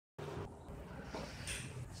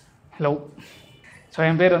Hello. So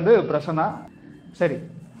என் பேர் வந்து பிரசன்னா. சரி,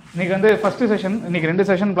 இன்றைக்கி வந்து ஃபஸ்ட்டு செஷன், இன்றைக்கி 2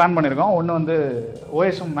 செஷன் பிளான் பண்ணியிருக்கோம். ஒன்று வந்து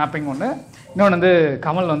ஓஎஸ்எம் மேப்பிங் ஒன்று, இன்னொன்று வந்து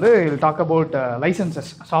கமல் வந்து வில் டாக் அபவுட்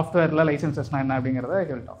லைசன்சஸ், சாஃப்ட்வேரில் லைசன்சஸ்னால் என்ன அப்படிங்கிறத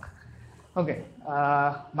will talk. Okay,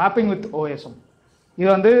 mapping with OSM. இது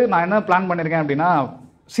வந்து நான் என்ன பிளான் பண்ணியிருக்கேன் அப்படின்னா,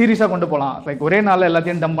 சீரியஸாக கொண்டு போகலாம். லைக் ஒரே நாளில்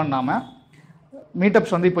எல்லாத்தையும் டம்ப் பண்ணாமல்,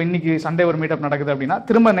 மீட்டப்ஸ் வந்து இப்போ இன்றைக்கி சண்டே ஒரு மீட்டப் நடக்குது அப்படின்னா,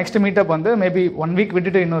 திரும்ப நெக்ஸ்ட் மீட்டப் வந்து மேபி 1 வீக்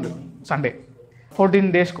விட்டுட்டு இன்னொரு சண்டே, 14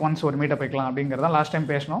 டேஸ்க்கு ஒன்ஸ் ஒரு மீட்டப் வைக்கலாம் அப்படிங்கிறது தான் லாஸ்ட் டைம்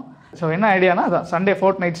பேசணும். ஸோ என்ன ஐடியானா, அதான் சண்டே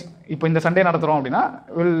ஃபோர்ட்நைட்ஸ், இப்போ இந்த சண்டே நடத்துகிறோம் அப்படின்னா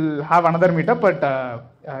will have another meetup, but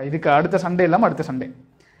இதுக்கு அடுத்த சண்டே இல்லாமல் அடுத்த சண்டே.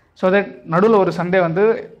 ஸோ தட் நடுவில் ஒரு சண்டே வந்து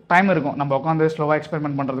டைம் இருக்கும், நம்ம உட்காந்து ஸ்லோவாக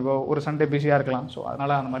எக்ஸ்பெரிமெண்ட் பண்ணுறதுக்கோ, ஒரு சண்டே பிஸியாக இருக்கலாம். ஸோ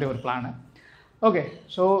அதனால் அந்த மாதிரி ஒரு பிளானு. ஓகே,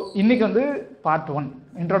 ஸோ இன்றைக்கி வந்து part 1,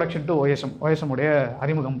 introduction to OSM, OSM உடைய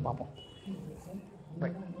அறிமுகம் பார்ப்போம்.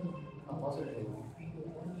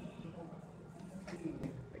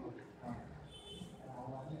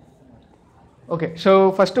 Okay, so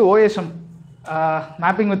first OSM,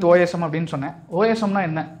 mapping with OSM அப்படின்னு சொன்னேன். ஓஎஸ்எம்னா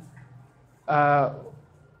என்ன,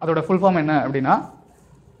 அதோட ஃபுல் ஃபார்ம் என்ன அப்படின்னா,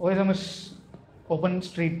 ஓஎஸ்எம் இஸ்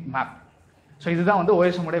OpenStreetMap. ஸோ இதுதான் வந்து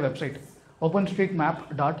OSM உடைய வெப்சைட்,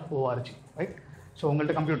 OpenStreetMap.org, ரைட்? ஸோ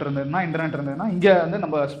உங்கள்கிட்ட கம்ப்யூட்டர் இருந்ததுன்னா, இன்டர்நெட் இருந்ததுன்னா, இங்கே வந்து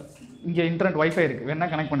நம்ம இங்கே இன்டர்நெட் வைஃபை இருக்குது,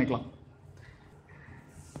 வேணால் கனெக்ட் பண்ணிக்கலாம்.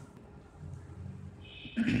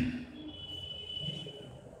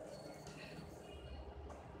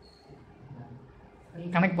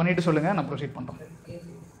 கனெக்ட் பண்ணிவிட்டு சொல்லுங்கள், நான் ப்ரொசீட் பண்ணுறேன்.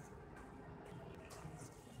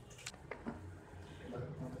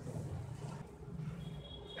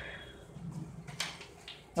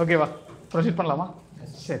 ஓகேவா, ப்ரொசீட் பண்ணலாமா?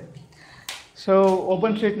 சரி. ஸோ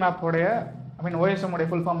OpenStreetMap உடைய OSM உடைய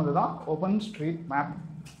ஃபுல் ஃபார்ம் இது தான்,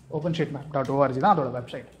 OpenStreetMap.org தான் அதோட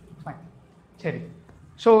வெப்சைட். ஃபைன், சரி.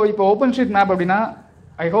 ஸோ இப்போ OpenStreetMap அப்படின்னா,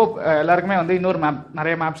 ஐ ஹோப் எல்லாருக்குமே வந்து இன்னொரு மேப்,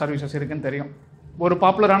 நிறைய மேப் சர்வீசஸ் இருக்குதுன்னு தெரியும். ஒரு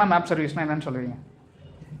பாப்புலரான மேப் சர்வீஸ்னால் என்னென்னு சொல்லுவீங்க?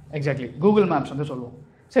 எக்ஸாக்ட்லி, கூகுள் மேப்ஸ் வந்து சொல்லுவோம்.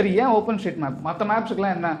 சரி, ஏன் OpenStreetMap? மற்ற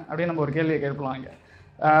மேப்ஸுக்கெலாம் என்ன அப்படின்னு நம்ம ஒரு கேள்வியை கேட்கலாம். இங்கே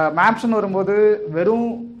மேப்ஸ்ன்னு வரும்போது வெறும்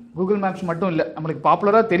கூகுள் மேப்ஸ் மட்டும் இல்லை, நம்மளுக்கு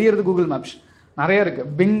பாப்புலராக தெரியறது கூகுள் மேப்ஸ் நிறைய இருக்குது.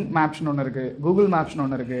 பிங் மேப்ஸ்னு ஒன்று இருக்குது, கூகுள் மேப்ஸ்னு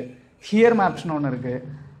ஒன்று இருக்குது, ஹியர் மேப்ஸ்னு ஒன்று இருக்குது,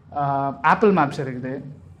 ஆப்பிள் மேப்ஸ் இருக்குது,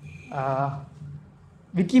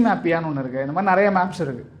 விக்கி மேப்பியான்னு ஒன்று இருக்குது. இந்த மாதிரி நிறைய மேப்ஸ்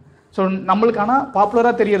இருக்குது. ஸோ நம்மளுக்கான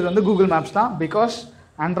பாப்புலராக தெரியறது வந்து கூகுள் மேப்ஸ் தான். பிகாஸ்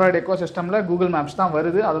ஆண்ட்ராய்டு எக்கோ சிஸ்டமில் கூகுள் மேப்ஸ் தான்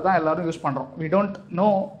வருது, அதை தான் எல்லோரும் யூஸ் பண்ணுறோம். We don't know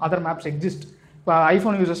other maps exist. இப்போ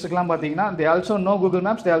ஐஃபோன் யூசர்ஸுக்குலாம் பார்த்தீங்கன்னா, they also no Google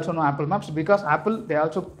maps, they also no apple maps. Because they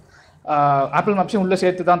also apple மேப்ஸையும் உள்ளே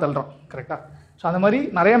சேர்த்து தான் தள்ளுறோம், கரெக்டாக? ஸோ அந்த மாதிரி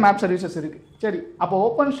நிறைய மேப் சர்வீசஸ் இருக்குது. சரி, அப்போ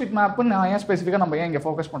OpenStreetMapன்னு நான் ஏன் ஸ்பெசிஃபிக்காக நம்ம ஏன் இங்கே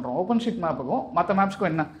ஃபோக்கஸ் பண்ணுறோம்? OpenStreetMapக்கும் மற்ற மேப்ஸ்க்கும்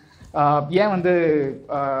என்ன, ஏன் வந்து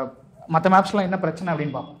மற்ற மேப்ஸ்லாம் என்ன பிரச்சனை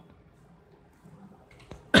அப்படின்னு பார்ப்போம்.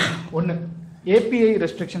 ஒன்று, ஏபிஐ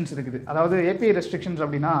ரெஸ்ட்ரிக்ஷன்ஸ் இருக்குது. அதாவது ஏபிஐ ரெஸ்ட்ரிக்ஷன்ஸ்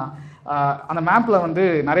அப்படின்னா, அந்த மேப்பில் வந்து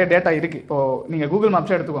நிறைய டேட்டா இருக்குது. இப்போது நீங்கள் கூகுள்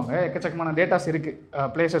மேப்ஸே எடுத்துக்கோங்க, எக்கச்சக்கமான டேட்டாஸ் இருக்குது.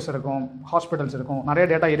 பிளேசஸ் இருக்கும், ஹாஸ்பிட்டல்ஸ் இருக்கும், நிறைய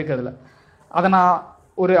டேட்டா இருக்குது அதில். அதை நான்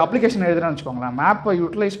ஒரு அப்ளிகேஷன் எழுதுறேன்னு வச்சுக்கோங்களேன். மேப்பை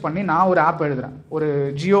யூட்டிலைஸ் பண்ணி நான் ஒரு ஆப் எழுதுகிறேன், ஒரு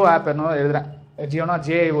ஜியோ ஆப் என்ன எழுதுகிறேன். ஜியோனா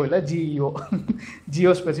ஜேஐஓ இல்லை, ஜிஇஓ,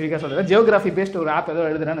 ஜியோ ஸ்பெசிஃபிக்காக சொல்கிறேன். ஜியோகிராஃபி பேஸ்ட் ஒரு ஆப் ஏதோ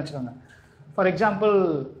எழுதுறேன்னு வச்சுக்கோங்க. ஃபார் எக்ஸாம்பிள்,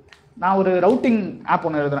 நான் ஒரு ரவுட்டிங் ஆப்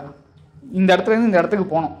ஒன்று எழுதுகிறேன். இந்த இடத்துலேருந்து இந்த இடத்துக்கு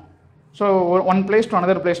போகணும். So one place to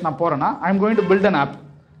another place நான் போகிறேன்னா, I am going to build an app.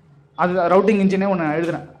 அது ரவுட்டிங் இன்ஜினே ஒன்று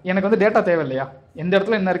எழுதுறேன். எனக்கு வந்து டேட்டா தேவை இல்லையா, எந்த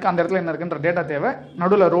இடத்துல என்ன இருக்குது, அந்த இடத்துல என்ன இருக்குன்ற டேட்டா தேவை.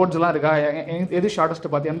 நடுவில் ரோட்ஸ்லாம் இருக்கா, எது ஷார்ட்டஸ்ட்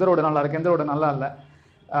பார்த்து, எந்த ரோடு நல்லா இருக்குது, எந்த ரோடு நல்லா இல்லை,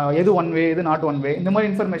 எது ஒன் வே, எது நாட் ஒன் வே, இந்த மாதிரி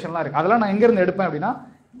இன்ஃபர்மேஷன்லாம் இருக்குது. அதெல்லாம் நான் எங்கேருந்து எடுப்பேன் அப்படின்னா,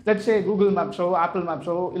 லெட்ஸ் சே கூகுள் மேப்ஸோ, ஆப்பிள்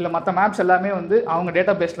மேப்ஸோ, இல்லை மற்ற மேப்ஸ் எல்லாமே வந்து அவங்க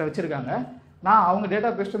டேட்டா பேஸில் வச்சுருக்காங்க. நான் அவங்க டேட்டா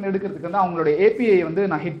பேஸ்ட் எடுக்கிறதுக்கு வந்து அவங்களோட ஏபிஐ வந்து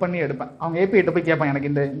நான் ஹிட் பண்ணி எடுப்பேன். அவங்க ஏபிஐட்ட போய் கேட்பேன்,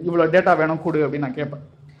 எனக்கு இந்த இவ்வளோ டேட்டா வேணும் கொடு அப்படின்னு நான் கேட்பேன்.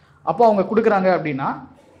 அப்போ அவங்க கொடுக்குறாங்க அப்படின்னா,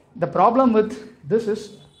 the problem with this is,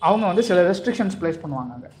 அவங்க வந்து சில ரெஸ்ட்ரிக்ஷன்ஸ் ப்ளேஸ்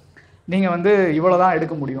பண்ணுவாங்க. நீங்கள் வந்து இவ்வளோ தான்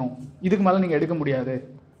எடுக்க முடியும், இதுக்கு மேலே நீங்கள் எடுக்க முடியாது,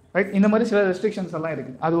 ரைட்? இந்த மாதிரி சில ரெஸ்ட்ரிக்ஷன்ஸ் எல்லாம்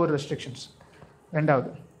இருக்குது. அது ஒரு ரெஸ்ட்ரிக்ஷன்ஸ். ரெண்டாவது,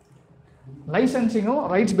 லைசன்சிங்கும்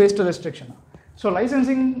rights based restriction. So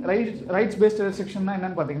licensing rights based ரெஸ்ட்ரிக்ஷன்னா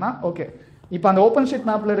என்னென்னு பார்த்தீங்கன்னா, ஓகே, இப்போ அந்த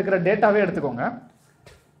OpenStreetMapல இருக்கிற டேட்டாவே எடுத்துக்கோங்க.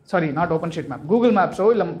 சாரி, நாட் OpenStreetMap, கூகுள் மேப்ஸோ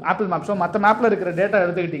இல்லை ஆப்பிள் மேப்ஸோ, மற்ற மேப்பில் இருக்கிற டேட்டா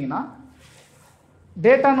எடுத்துக்கிட்டிங்கன்னா,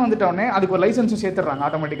 டேட்டான்னு வந்துட்டோடனே அதுக்கு ஒரு லைசன்ஸும் சேர்த்துடுறாங்க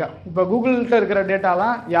ஆட்டோமேட்டிக்காக. இப்போ கூகுள்கிட்ட இருக்கிற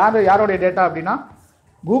டேட்டாலாம் யாரோடைய டேட்டா அப்படின்னா,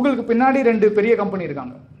 கூகுளுக்கு பின்னாடி 2 பெரிய கம்பெனி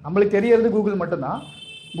இருக்காங்க. நம்மளுக்கு தெரியறது கூகுள் மட்டும்தான்.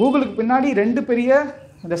 கூகுளுக்கு பின்னாடி 2 பெரிய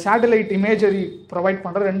இந்த சேட்டலைட் இமேஜரி ப்ரொவைட்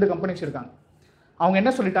பண்ணுற 2 கம்பெனிஸ் இருக்காங்க. அவங்க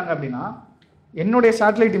என்ன சொல்லிட்டாங்க அப்படின்னா, என்னுடைய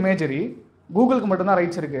சேட்டலைட் இமேஜரி கூகுளுக்கு மட்டும்தான்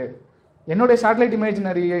ரைட்ஸ் இருக்குது, என்னுடைய சேட்டலைட்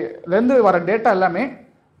இமேஜினரியிலேருந்து வர டேட்டா எல்லாமே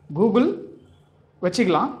கூகுள்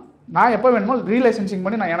வச்சுக்கலாம், நான் எப்போ வேணுமோ ரீலைசன்சிங்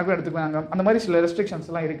பண்ணி நான் எனக்கும் எடுத்துக்குவேன். அந்த மாதிரி சில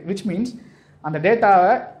ரெஸ்ட்ரிக்ஷன்ஸ்லாம் இருக்குது. விச் மீன்ஸ் அந்த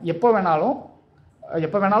டேட்டாவை எப்போ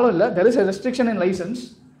வேணாலும் இல்லை, there is a restriction in licence.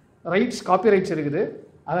 Rights copyrights இருக்குது.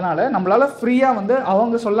 அதனால் நம்மளால் ஃப்ரீயாக வந்து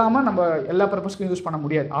அவங்க சொல்லாமல் நம்ம எல்லா பர்பஸ்க்கும் யூஸ் பண்ண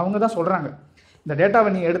முடியாது. அவங்க தான் சொல்கிறாங்க இந்த டேட்டாவை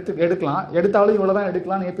நீ எடுக்கலாம், எடுத்தாலும் இவ்வளோ தான்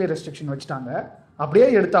எடுக்கலாம்னு ஏபிஐ ரெஸ்ட்ரிக்ஷன் வச்சுட்டாங்க. அப்படியே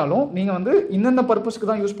எடுத்தாலும் நீங்கள் வந்து இந்தந்த பர்பஸ்க்கு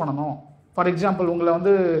தான் யூஸ் பண்ணணும். ஃபார் எக்ஸாம்பிள் உங்களை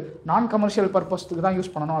வந்து நான் கமர்ஷியல் பர்பஸ்க்கு தான்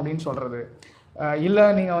யூஸ் பண்ணணும் அப்படின்னு சொல்கிறது, இல்லை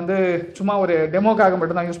நீங்கள் வந்து சும்மா ஒரு டெமோக்காக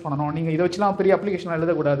மட்டும் தான் யூஸ் பண்ணணும், நீங்கள் இதை வச்சுலாம் பெரிய அப்ளிகேஷன்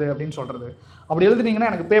எழுதக்கூடாது அப்படின்னு சொல்கிறது, அப்படி எழுதுனீங்கன்னா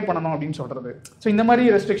எனக்கு பே பண்ணணும் அப்படின்னு சொல்கிறது. ஸோ இந்த மாதிரி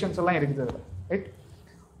ரெஸ்ட்ரிக்ஷன்ஸ் எல்லாம் இருக்குது ரைட்.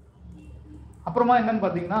 அப்புறமா என்னன்னு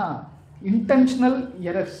பார்த்தீங்கன்னா இன்டென்ஷனல்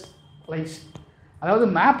எரர்ஸ் லைஸ். அதாவது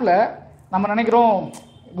மேப்பில் நம்ம நினைக்கிறோம்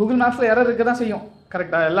கூகுள் மேப்ஸில் எரர் இருக்க தான் செய்யும்,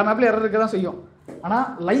 கரெக்டாக எல்லா மேப்லையும் எரர் இருக்க தான் செய்யும். ஆனால்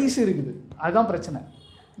லைஸ் இருக்குது, அதுதான் பிரச்சனை.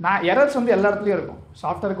 எரர்ஸ் வந்து எல்லா இடத்துலையும் இருக்கும்.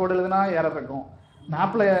 சாஃப்ட்வேர் கோடு எழுதுனா எரர் இருக்கும்,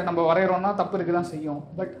 மேப்பில் நம்ம வரைகிறோம்னா தப்பு இருக்க தான் செய்யும்.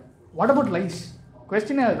 But what about lies?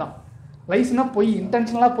 கொஸ்டினே அதுதான். லைஸ்னால் பொய்,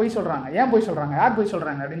 இன்டென்ஷனலாக பொய் சொல்கிறாங்க. ஏன் பொய் சொல்கிறாங்க, யார் பொய்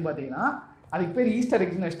சொல்கிறாங்க அப்படின்னு பார்த்தீங்கன்னா அதுக்கு பேர் ஈஸ்டர்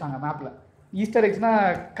எக்ஸ்னு வச்சுட்டாங்க மேப்பில். ஈஸ்டர்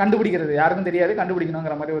எக்ஸ்னால் கண்டுபிடிக்கிறது, யாருக்கும் தெரியாது,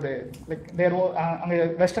 கண்டுபிடிக்கணுங்கிற மாதிரி ஒரு லைக் அங்கே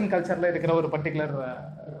வெஸ்டர்ன் கல்ச்சரில் இருக்கிற ஒரு பர்டிகுலர்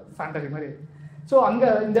ஃபேண்டசி மாதிரி. ஸோ அங்கே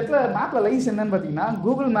இந்த இடத்துல மேப்பில் லைஸ் என்னன்னு பார்த்தீங்கன்னா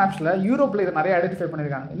கூகுள் மேப்ஸில் யூரோப்பில் இதை நிறைய ஐடென்டிஃபை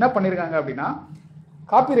பண்ணியிருக்காங்க. என்ன பண்ணியிருக்காங்க அப்படின்னா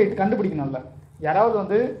காப்பிரைட் கண்டுபிடிக்கணும்ல, யாராவது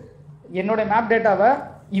வந்து என்னோட மேப் டேட்டாவை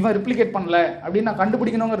இவன் ரிப்ளிகேட் பண்ணல அப்படின்னு நான்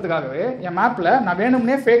கண்டுபிடிக்கணுங்கிறதுக்காகவே என் மேப்பில் நான்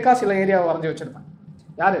வேணும்னே ஃபேக்காக சில ஏரியாவை வரைஞ்சி வச்சுருப்பேன்.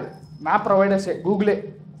 யார்? மேப் ப்ரொவைடர்ஸே, கூகுளே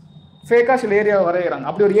ஃபேக்காக சில ஏரியாவை வரைகிறாங்க.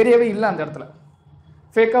 அப்படி ஒரு ஏரியாவே இல்லை அந்த இடத்துல,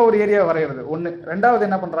 ஃபேக்காக ஒரு ஏரியாவை வரைகிறது ஒன்று. ரெண்டாவது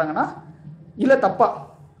என்ன பண்ணுறாங்கன்னா இல்லை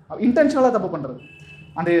தப்பாக இன்டென்ஷனலாக தப்பு பண்ணுறது,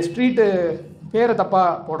 அந்த ஸ்ட்ரீட்டு பேரை தப்பாக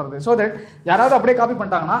போடுறது. ஸோ தட் யாராவது அப்படியே காப்பி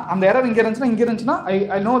பண்ணிட்டாங்கன்னா அந்த எரர் இங்கே இருந்துச்சுன்னா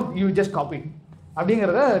I know you just copy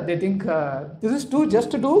அப்படிங்கிறத they think this is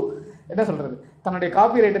just to என்ன சொல்கிறது, தன்னுடைய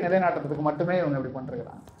காப்பி ரைட்டை நிலைநாட்டுறதுக்கு மட்டுமே இவங்க இப்படி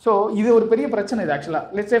பண்ணிருக்கிறாங்க. ஸோ இது ஒரு பெரிய பிரச்சனை இது ஆக்சுவலாக.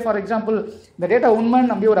 லெட்ஸ் சே ஃபார் எக்ஸாம்பிள் இந்த டேட்டா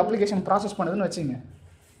உண்மைன்னு நம்பி ஒரு அப்ளிகேஷன் ப்ராசஸ் பண்ணுதுன்னு வச்சுங்க,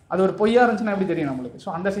 அது ஒரு பொய்யா இருந்துச்சுன்னா எப்படி தெரியும் நம்மளுக்கு? ஸோ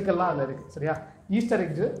அந்த சிக்கல்லாம் அதில் இருக்குது சரியா. ஈஸ்டர்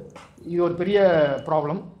எக்ஸு இது ஒரு பெரிய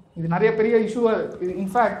ப்ராப்ளம், இது நிறைய பெரிய இஷ்யூவாக இருக்குது.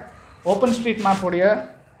 இன்ஃபேக்ட் ஓப்பன் ஸ்ட்ரீட் மேப்போடைய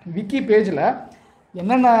விக்கி பேஜில்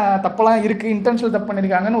என்னென்ன தப்பெல்லாம் இருக்குது, இன்டென்ஷனல் தப்பு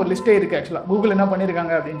பண்ணியிருக்காங்கன்னு ஒரு லிஸ்ட்டே இருக்குது ஆக்சுவலாக, கூகுள் என்ன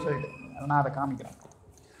பண்ணியிருக்காங்க அப்படின்னு சொல்லிட்டு. நான் அதை காமிக்கிறேன்.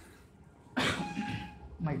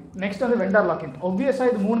 நெக்ஸ்ட் வந்து வெண்டார் லாக்கிங். ஒப்வியஸாக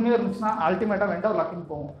இது மூணுமே இருந்துச்சுன்னா அல்டிமேட்டாக வெண்டார் லாக்கிங்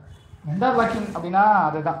போகும். வெண்டார் லாக்கிங் அப்படின்னா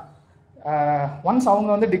அதுதான், ஒன்ஸ் அவங்க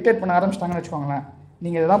வந்து டிக்டேட் பண்ண ஆரம்பிச்சிட்டாங்கன்னு வச்சுக்கோங்களேன்,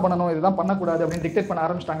 நீங்கள் இதுதான் பண்ணணும் இதுதான் பண்ணக்கூடாது அப்படின்னு டிக்டேட் பண்ண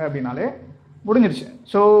ஆரம்பிச்சிட்டாங்க அப்படின்னாலே முடிஞ்சிருச்சு.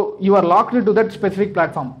 So you are logged to that specific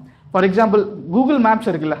platform. For example Google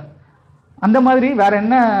maps இருக்குல்ல, அந்த மாதிரி வேறு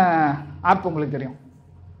என்ன ஆப் உங்களுக்கு தெரியும்?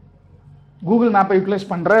 கூகுள் மேப்பை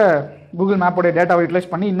யூட்டிலைஸ் பண்ணுற, கூகுள் மேப்போடைய டேட்டாவை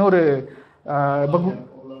யூட்டிலைஸ் பண்ணி இன்னொரு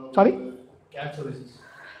சாரி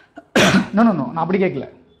நோ நான் அப்படி கேட்கல.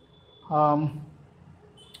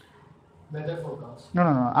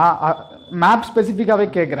 மேப் ஸ்பெசிஃபிக்காகவே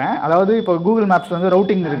கேட்குறேன். அதாவது இப்போ கூகுள் மேப்ஸில் வந்து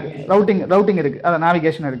ரவுட்டிங் இருக்குது, அது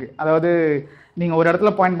நேவிகேஷன் இருக்குது. அதாவது நீங்கள் ஒரு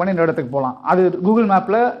இடத்துல பாயிண்ட் பண்ணி இந்த இடத்துக்கு போகலாம், அது கூகுள்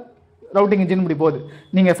மேப்பில் ரவுட்டிங் இன்ஜின் இப்படி போகுது.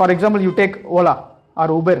 நீங்கள் for example you take Ola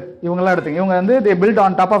R Uber, இவங்கெல்லாம் எடுத்துங்க, இவங்க வந்து தே build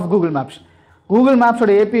on top of Google maps. Google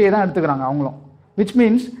மேப்ஸோட API தான் எடுத்துக்கிறாங்க அவங்களும். விச்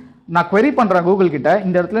மீன்ஸ் நான் query பண்ணுறேன் கூகுள் கிட்ட,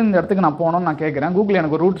 இந்த இடத்துல இந்த இடத்துக்கு நான் போகணும்னு நான் கேட்குறேன், கூகுள்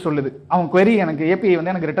எனக்கு ஒரு ரூட் சொல்லுது, அவங்க query எனக்கு ஏபிஐ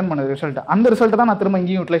வந்து எனக்கு ரிட்டர்ன் பண்ணுது ரிசல்ட். அந்த ரிசல்ட்டை தான் நான் திரும்ப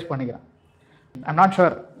இங்கேயும் யூட்டிலைஸ் பண்ணிக்கிறேன். ஐம் நாட்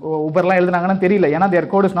ஷுர் உபர்லாம் எழுதுனாங்கன்னு தெரியல, ஏன்னா தேர்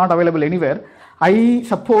code is not available anywhere. I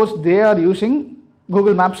suppose they are using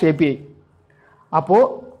Google maps API. அப்போது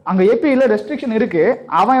அங்கே ஏபிஐயில் ரெஸ்ட்ரிக்ஷன் இருக்குது,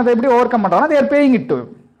 அவன் அதை எப்படி ஓவர் கம் பண்ணுறான்னா தேர் பேயிங் இட் டு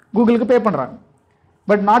கூகுளுக்கு பே பண்ணுறாங்க.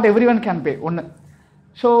 But not every one can pay ஒன்று.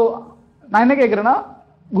 ஸோ நான் என்ன கேட்குறேன்னா,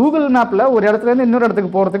 கூகுள் மேப்பில் ஒரு இடத்துலேருந்து இன்னொரு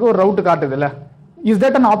இடத்துக்கு போகிறதுக்கு ஒரு ரவுட்டு காட்டுது இல்லை, is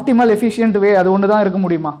that an optimal efficient வே? அது ஒன்று தான் இருக்க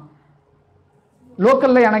முடியுமா?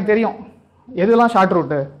 லோக்கலில் எனக்கு தெரியும் எதுலாம் ஷார்ட்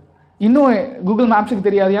ரூட்டு, இன்னும் கூகுள் மேப்ஸுக்கு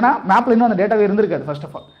தெரியாது, ஏன்னா மேப்பில் இன்னும் அந்த டேட்டாவே இருந்திருக்காது. ஃபர்ஸ்ட்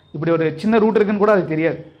ஆஃப் ஆல் இப்படி ஒரு சின்ன ரூட் இருக்குன்னு கூட அது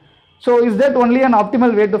தெரியாது. So is that only an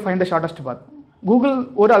optimal way to find the shortest path? Google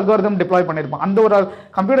ஒரு அல்காரிதம் டிப்ளாய் பண்ணியிருப்பான். அந்த ஒரு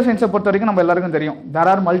கம்ப்யூட்டர் சயின்ஸை பொறுத்த வரைக்கும் நம்ம எல்லாருக்கும் தெரியும்,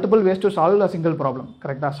 there are multiple ways to solve a single problem.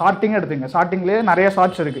 கரெக்டாக சார்ட்டிங் எடுத்துங்க, சார்ட்டிங்லேயே நிறைய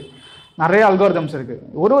சார்ட்ஸ் இருக்குது, நிறைய அல்காரிதம்ஸ் இருக்குது.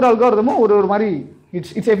 ஒரு அல்காரிதமும் ஒரு மாதிரி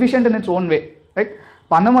it's efficient in its own way right.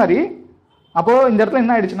 இப்போ அந்த மாதிரி அப்போது இந்த இடத்துல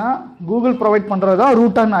என்ன ஆயிடுச்சுன்னா, கூகுள் ப்ரொவைட் பண்ணுறது தான்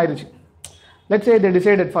ரூட்டான்னு ஆயிடுச்சு. Let's say they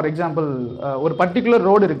decided for example ஒரு பர்டிகுலர்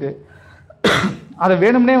ரோடு இருக்குது, அதை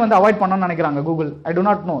வேணும்னே வந்து அவாய்ட் பண்ணணும்னு நினைக்கிறாங்க Google. I to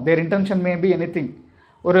not know, there intention may be anything.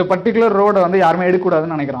 ஒரு பர்டிகுலர் ரோடை வந்து யாருமே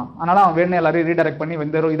எடுக்கக்கூடாதுன்னு நினைக்கிறான், அதனால் அவன் வேணும் எல்லாரையும் ரீடைரக்ட் பண்ணி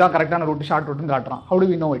இந்த இதான் கரெக்டான ரூட், ஷார்ட் ரூட்டுன்னு காட்டுறான். How to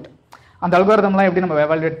we know it? அந்த அல்காரிதம்லாம் எப்படி நம்ம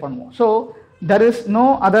எவாலுவேட் பண்ணுவோம்? So there is no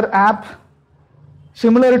other app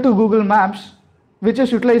similar to Google Maps which is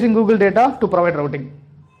utilizing Google data to provide routing.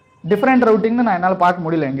 Different routing நான் என்னால் பார்க்க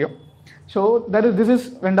முடியல எங்கேயும். So this is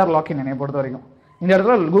vendor lock-in என்னை பொறுத்த வரைக்கும். இந்த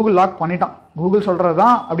இடத்துல கூகுள் லாக் பண்ணிட்டான், கூகுள் சொல்கிறது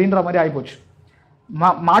தான் அப்படின்ற மாதிரி ஆகிப்போச்சு,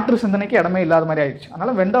 மாற்று சிந்தனைக்கு இடமே இல்லாத மாதிரி ஆயிடுச்சு.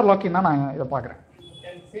 அதனால் வெண்டர் லாக்கின் தான் நான் இதை பார்க்குறேன்.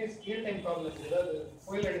 ஃபேஸ் ரியல் டைம் ப்ராப்ளம்ஸ் ஏதாவது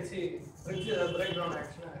புயல் அடிச்சு பிரிட்ஜ் பிரேக் டவுன்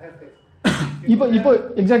ஆக்சுவலாக ஹேப்பி இப்போ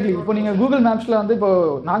எக்ஸாக்ட்லி இப்போ நீங்கள் கூகுள் மேப்ஸில் வந்து இப்போ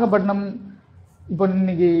நாகப்பட்டினம் இப்போ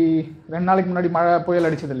இன்னைக்கு 2 நாளைக்கு முன்னாடி மழை புயல்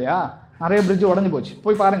அடிச்சது இல்லையா, நிறைய பிரிட்ஜ் உடஞ்சி போச்சு.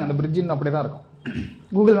 போய் பாருங்கள், அந்த பிரிட்ஜ் இன்னும் அப்படியே தான் இருக்கும்.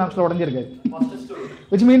 கூகுள் மேப்ஸில் உடஞ்சிருக்காது.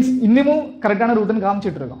 விச் மீன்ஸ் இன்னமும் கரெக்டான ரூட்டுன்னு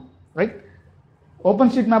காமிச்சிட்டு இருக்கோம். ரைட்?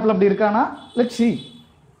 ஓப்பன் ஸ்ட்ரீட் மேப்பில் அப்படி இருக்கானா? Let's see.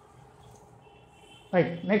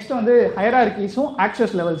 ரைட், நெக்ஸ்ட் வந்து ஹையரார்கீஸும்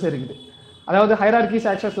ஆக்சஸ் லெவல்ஸும் இருக்குது. அதாவது ஹையரார்கீஸ்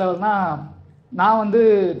ஆக்சஸ் லெவல்னா, நான் வந்து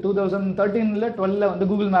 2013-12 வந்து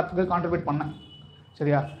கூகுள் மேப்புக்கு கான்ட்ரிபியூட் பண்ணேன்.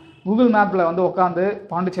 சரியா? கூகுள் மேப்பில் வந்து உட்காந்து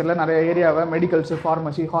பாண்டிச்சேரியில் நிறைய ஏரியாவை மெடிக்கல்ஸு,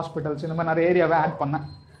 ஃபார்மசி, ஹாஸ்பிட்டல்ஸ் இந்த மாதிரி நிறைய ஏரியாவை ஆட் பண்ணேன்.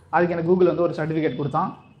 அதுக்கு எனக்கு கூகுள் வந்து ஒரு சர்டிஃபிகேட் கொடுத்தான்,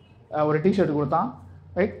 ஒரு டிஷர்ட் கொடுத்தான்.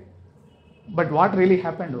 Right? But what really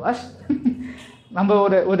happen to us, நம்ம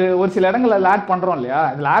ஒரு சில இடங்களில் ஆட் பண்ணுறோம் இல்லையா,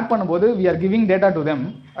 இதில் ஆட் பண்ணும்போது we are giving data to them.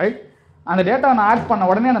 Right? அந்த டேட்டா நான் ஆட்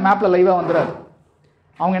பண்ண உடனே அந்த மேப்பில் லைவாக வந்துடாது.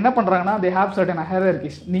 அவங்க என்ன பண்ணுறாங்கன்னா, தே ஹேவ் சர்டன்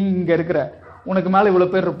ஹையரார்கீஸ். நீ இங்கே இருக்கிற, உனக்கு மேலே இவ்வளோ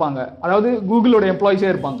பேர் இருப்பாங்க, அதாவது கூகுளோட எம்ப்ளாயிஸே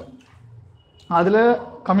இருப்பாங்க. அதில்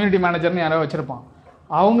கம்யூனிட்டி மேனேஜர்னு யாரோ வச்சுருப்பான்.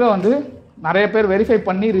 அவங்க வந்து நிறைய பேர் வெரிஃபை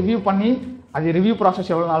பண்ணி ரிவ்யூ பண்ணி, அது ரிவ்யூ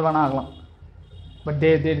ப்ராசஸ் எவ்வளோ நாள் வேணால் ஆகலாம். But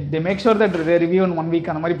they make sure that they review in 1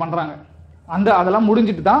 week அந்த மாதிரி பண்ணுறாங்க. அதெல்லாம்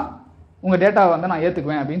முடிஞ்சிட்டு தான் உங்கள் டேட்டாவை வந்து நான்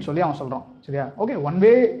ஏற்றுக்குவேன் அப்படின்னு சொல்லி அவன் சொல்கிறான். சரியா? ஓகே, ஒன்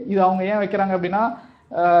வே இது அவங்க ஏன் வைக்கிறாங்க அப்படின்னா,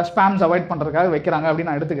 ஸ்பேம்ஸ் அவாய்ட் பண்ணுறதுக்காக வைக்கிறாங்க அப்படின்னு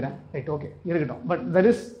நான் எடுத்துக்கிறேன். ரைட், ஓகே, இருக்கட்டும். But there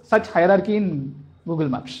is such hierarchy in Google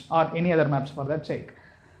maps or any other maps for that sake.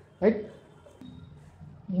 Right?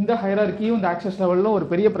 இந்த ஹையரார்கியும் இந்த ஆக்சஸ் லெவலில் ஒரு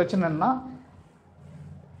பெரிய பிரச்சனை என்னன்னா,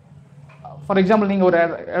 ஃபார் எக்ஸாம்பிள் நீங்கள் ஒரு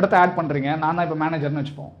இடத்த ஆட் பண்ணுறீங்க, நான் தான் இப்போ மேனேஜர்னு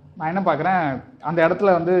வச்சுப்போம். நான் என்ன பார்க்குறேன், அந்த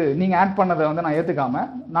இடத்துல வந்து நீங்கள் ஆட் பண்ணதை வந்து நான் ஏற்றுக்காமல்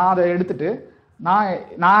நான் அதை எடுத்துகிட்டு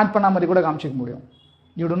நான் ஆட் பண்ண மாதிரி கூட காமிச்சிக்க முடியும்.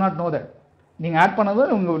 You to not know that. நீங்கள் ஆட் பண்ணது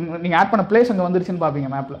நீங்கள் ஆட் பண்ண பிளேஸ் அங்கே வந்துருச்சுன்னு பார்ப்பீங்க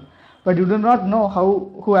மேப்பில். But you to not know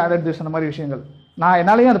who added this, அந்த மாதிரி விஷயங்கள். நான்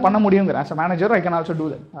என்னாலையும் அதை பண்ண முடியுங்கிற as a manager I can also do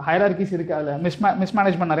that. ஹையரார்கீஸ் இருக்குது, அதில்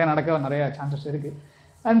மிஸ்மேனேஜ்மெண்ட் நிறைய சான்சஸ் இருக்குது.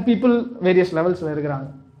 அண்ட் பீப்புள் வேரியஸ் லெவல்ஸில் இருக்கிறாங்க.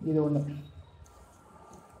 இது ஒன்று.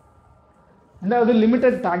 ரெண்டாவது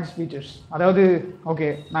லிமிட்டட் டேக்ஸ் ஃபீச்சர்ஸ். அதாவது ஓகே,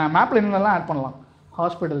 நான் மேப்பில் என்னென்னலாம் ஆட் பண்ணலாம்,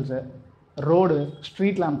 hospitals, road,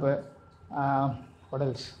 street lamp,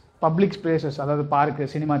 hotels, public spaces, அதாவது பார்க்கு,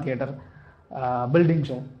 சினிமா தியேட்டர்,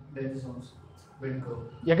 பில்டிங்ஸு,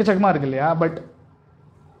 எக்கச்சக்கமாக இருக்குது இல்லையா. பட்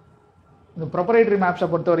இந்த ப்ரொப்ரைட்டரி மேப்ஸை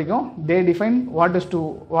பொறுத்த வரைக்கும் தே define what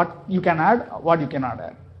you can add, what you can not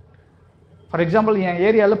add. For example, என்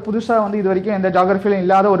ஏரியாவில் புதுசாக வந்து இது வரைக்கும் எந்த ஜாகிரஃபிலையும்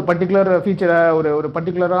இல்லாத ஒரு பர்டிகுலர் ஃபீச்சரை ஒரு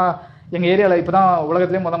பர்டிகுலராக எங்கள் ஏரியாவில் இப்போ தான்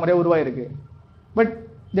உலகத்துலேயே முறையாக உருவாயிருக்கு. But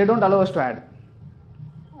they don't allow us to add.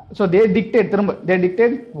 So they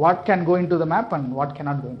dictate what can go in to the map and what can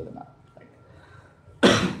not go in to the map.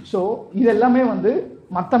 So இது எல்லாமே வந்து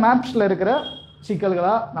மற்ற மேப்ஸில் இருக்கிற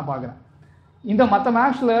சிக்கல்களாக நான் பார்க்குறேன். இந்த மற்ற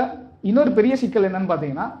மேப்ஸில் இன்னொரு பெரிய சிக்கல் என்னன்னு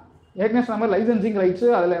பார்த்தீங்கன்னா, ஏற்கனவே சொன்ன மாதிரி லைசன்சிங் ரைட்ஸு.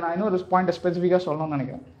 அதில் நான் இன்னொரு பாயிண்ட்டை ஸ்பெசிஃபிக்காக சொல்லணும்னு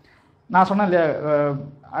நினைக்கிறேன். நான் சொன்னேன் இல்லையா,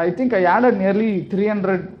 I think I added nearly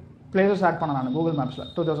 300 places add பண்ணேன் நான் கூகுள் மேப்ஸில்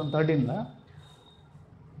 2013.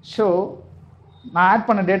 ஸோ நான் ஆட்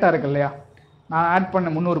பண்ண டேட்டா இருக்கு இல்லையா, நான் ஆட்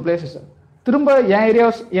பண்ண 300 பிளேசஸ் திரும்ப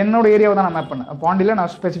என்னோட ஏரியாவை தான் நான் மேப் பண்ணேன். பாண்டியில்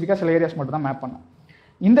நான் ஸ்பெசிஃபிக்காக சில ஏரியாஸ் மட்டும் தான் மேப் பண்ணேன்.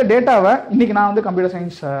 இந்த டேட்டாவை இன்றைக்கி நான் வந்து கம்ப்யூட்டர்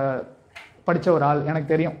சயின்ஸ் படித்த ஒரு ஆள், எனக்கு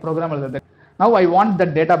தெரியும் ப்ரோக்ராம் எழுத. Now I want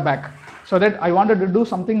that data back. So that I wanted to do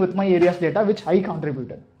something with my areas data which I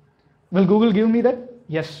contributed. Will Google give me that?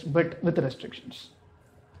 S, but with restrictions.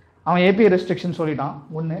 அவன் API restriction சொல்லிட்டான்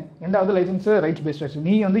ஒன்று. ரெண்டாவது licence rights paste restriction.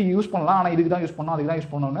 நீ வந்து use பண்ணலாம், ஆனால் இதுக்கு தான் யூஸ் பண்ணணும், அதுக்கு தான்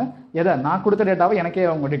யூஸ் பண்ணணும்னு நான் கொடுத்த டேட்டாவை எனக்கே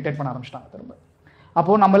அவங்க டிக்டேட் பண்ண ஆரம்பிச்சிட்டாங்க திரும்ப.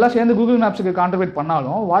 அப்போது நம்ம எல்லாம் சேர்ந்து கூகுள் மேப்ஸுக்கு கான்ட்ரிபியூட்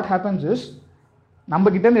பண்ணாலும் வாட் ஹேப்பன்ஸ் இஸ்,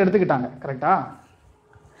 நம்ம கிட்டேருந்து எடுத்துக்கிட்டாங்க. கரெக்டாக?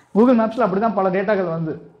 கூகுள் மேப்ஸில் அப்படி தான் பல டேட்டாக்கள்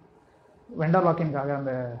வந்து வெண்டர் லாக்கின்காக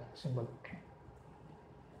அந்த simple.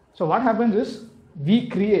 So what happens is, we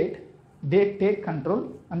create, they take control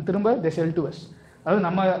and திரும்ப தே செல் டு அஸ். அதாவது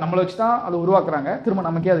நம்மளை வச்சு தான் அதை உருவாக்குறாங்க, திரும்ப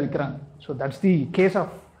நமக்கே அதை விற்கிறாங்க. So that's the case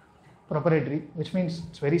of proprietary, which means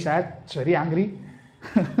it's very sad, it's very angry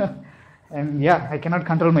and yeah, I cannot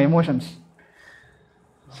control my emotions.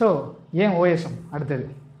 So ஏன் ஓஎஸ்எம் அடுத்தது?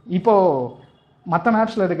 இப்போது மற்ற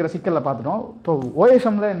மேப்ஸில் இருக்கிற சிக்கலில் பார்த்துட்டோம். இப்போ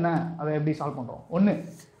ஓஎஸ்எம்மில் என்ன, அதை எப்படி சால்வ் பண்ணுறோம்? ஒன்று,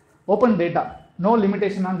 open data, no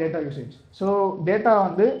limitation on data usage. So data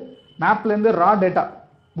வந்து மேப்லேருந்து ரா டேட்டா,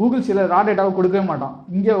 கூகுள் சில ரா டேட்டாவை கொடுக்கவே மாட்டான்.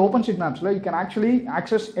 இங்கே open street மேப்ஸில் you can actually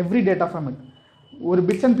access every data from it. ஒரு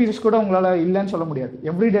பிட்ஸ் அண்ட் பீசஸ் கூட உங்களால் இல்லைன்னு சொல்ல முடியாது.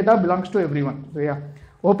 Every data belongs to every one. சரியா?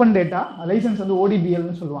 ஓப்பன் டேட்டா லைசன்ஸ் வந்து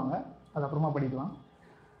ODBLன்னு சொல்லுவாங்க, அது அப்புறமா படிக்கலாம்.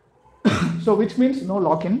 So which means no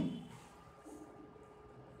login,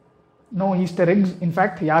 no Easter X.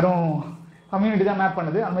 In fact யாரும் கம்யூனிட்டி தான் மேப்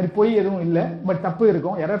பண்ணுது, அந்த மாதிரி போய் எதுவும் இல்லை. பட் தப்பு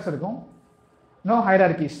இருக்கும், எரர்ஸ் இருக்கும். நோ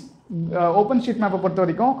ஹைரார்கீஸ். ஓப்பன் ஸ்ட்ரீட் மேப்பை பொறுத்த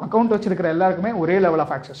வரைக்கும் அக்கௌண்ட் வச்சிருக்கிற எல்லாருக்குமே ஒரே லெவல்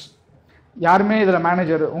ஆஃப் ஆக்சஸ். யாருமே இதில்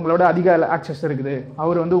மேனேஜர் உங்களோட அதிக ஆக்சஸ் இருக்குது,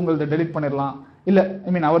 அவர் வந்து உங்களது டெலிட் பண்ணிடலாம், இல்லை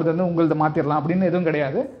ஐ மீன் அவரது வந்து உங்களது மாற்றிடலாம் அப்படின்னு எதுவும்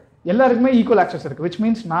கிடையாது. எல்லாருக்குமே ஈக்குவல் ஆக்சஸ் இருக்குது. விச்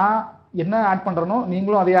மீன்ஸ் நான் என்ன ஆட் பண்ணுறனோ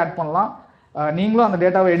நீங்களும் அதையே ஆட் பண்ணலாம், நீங்களும் அந்த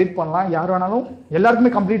டேட்டாவை எடிட் பண்ணலாம், யார் வேணாலும்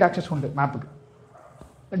எல்லாருக்குமே கம்ப்ளீட் ஆக்சஸ் உண்டு மேப்புக்கு,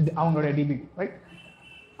 அவங்களுடைய டிபிக்கு, ரைட்?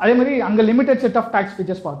 அதே மாதிரி அங்கே limited set of tax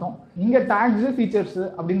features பார்த்தோம். இங்கே டேக்ஸு ஃபீச்சர்ஸு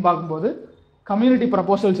அப்படின்னு பார்க்கும்போது கம்யூனிட்டி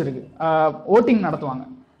ப்ரப்போசல்ஸ் இருக்குது. ஓட்டிங் நடத்துவாங்க.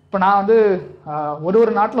 இப்போ நான் வந்து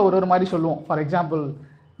ஒரு நாட்டில் ஒரு மாதிரி சொல்லுவோம். ஃபார் எக்ஸாம்பிள்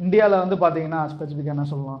இந்தியாவில் வந்து பார்த்தீங்கன்னா ஸ்பெசிஃபிக்காக என்ன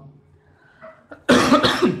சொல்லலாம்,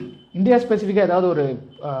 இந்தியா ஸ்பெசிஃபிக்காக ஏதாவது ஒரு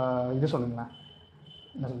இது சொல்லுங்களேன்,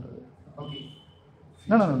 என்ன சொல்கிறது?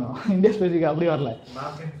 நோ இந்தியா ஸ்பெசிஃபிக்காக அப்படி வரல.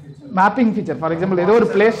 மேப்பிங் ஃபீச்சர் ஃபார் எக்ஸாம்பிள் ஏதோ ஒரு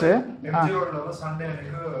பிளேஸு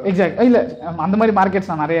எக்ஸாக்ட் இல்லை அந்த மாதிரி மார்க்கெட்ஸ்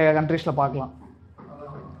நான் நிறைய கண்ட்ரீஸில் பார்க்கலாம்.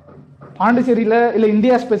 பாண்டிச்சேரியில் இல்லை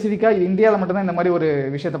இந்தியா ஸ்பெசிஃபிக்காக இந்தியாவில் மட்டும்தான் இந்த மாதிரி ஒரு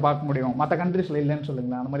விஷயத்தை பார்க்க முடியும், மற்ற கண்ட்ரீஸில் இல்லைன்னு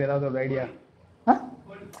சொல்லுங்களேன். அந்த மாதிரி ஏதாவது ஒரு ஐடியா?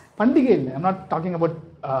 பண்டிகை இல்லை, I'm not talking about,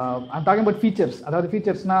 I'm talking about features. அதாவது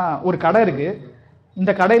ஃபீச்சர்ஸ்னால் ஒரு கடை இருக்குது,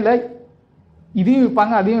 இந்த கடையில் இதையும்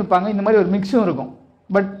விற்பாங்க அதையும் விற்பாங்க, இந்த மாதிரி ஒரு மிக்ஸும் இருக்கும்.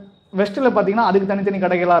 பட் வெஸ்ட்டில் பார்த்தீங்கன்னா அதுக்கு தனித்தனி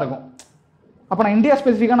கடைகளாக இருக்கும். அப்போ நான் இந்தியா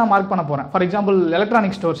ஸ்பெசிஃபிக்காக நான் மார்க் பண்ண போகிறேன். ஃபார் எக்ஸாம்பிள்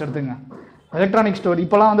எலக்ட்ரானிக் ஸ்டோர்ஸ் எடுத்துங்க. எலக்ட்ரானிக் ஸ்டோர்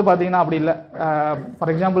இப்போலாம் வந்து பார்த்தீங்கன்னா அப்படி இல்லை.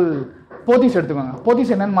 ஃபார் எக்ஸாம்பிள் போத்தீஸ் எடுத்துக்கோங்க.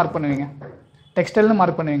 போத்தீஸ் என்னென்னு மார்க் பண்ணுவீங்க? டெக்ஸ்டைல்னு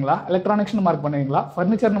மார்க் பண்ணுவீங்களா, எலக்ட்ரானிக்ஸ்னு மார்க் பண்ணுவீங்களா,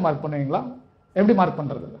 ஃபர்னிச்சர்னு மார்க் பண்ணுவீங்களா, எப்படி மார்க்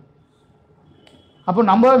பண்ணுறது? அப்போ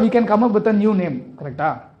நம்ம we can come up with a new name,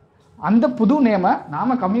 கரெக்டாக? அந்த புது நேமை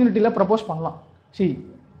நாம் கம்யூனிட்டியில் ப்ரப்போஸ் பண்ணலாம்.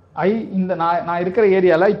 இந்த நான் இருக்கிற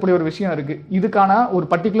ஏரியாவில் இப்படி ஒரு விஷயம் இருக்குது, இதுக்கான ஒரு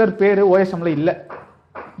பர்டிகுலர் பேர் ஓஎஸ்எம்மில் இல்லை.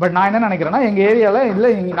 பட் நான் என்ன நினைக்கிறேன்னா எங்கள் ஏரியாவில் இல்லை,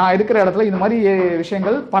 நான் இருக்கிற இடத்துல இது மாதிரி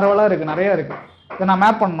விஷயங்கள் பரவலாக இருக்குது, நிறையா இருக்குது. இதை நான்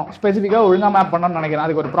மேப் பண்ணணும், ஸ்பெசிஃபிக்காக ஒழுங்காக மேப் பண்ணணும்னு நினைக்கிறேன்,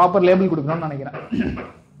 அதுக்கு ஒரு ப்ராப்பர் லேபிள் கொடுக்கணும்னு நினைக்கிறேன்.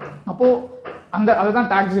 அப்போது அதுதான்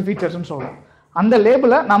டேக்ஸ் ஃபீச்சர்ஸ்னு சொல்லுவோம். அந்த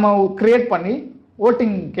லேபிளை நம்ம கிரியேட் பண்ணி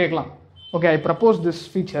ஓட்டிங் கேட்கலாம். Okay, I propose this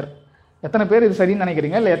feature, எத்தனை பேர் இது சரின்னு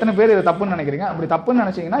நினைக்கிறீங்க, இல்லை எத்தனை பேர் இது தப்புன்னு நினைக்கிறீங்க? அப்படி தப்புன்னு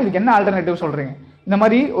நினச்சிங்கன்னா இதுக்கு என்ன ஆல்டர்னேட்டிவ் சொல்கிறீங்க? இந்த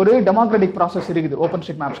மாதிரி ஒரு டெமோக்ராட்டிக் ப்ராசஸ் இருக்குது ஓப்பன்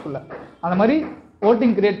ஸ்ட்ரீட் மேப்ஸ்குள்ளே. அந்த மாதிரி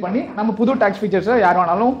ஓட்டிங் கிரியேட் பண்ணி நம்ம புது டேக்ஸ் ஃபீச்சர்ஸை யார்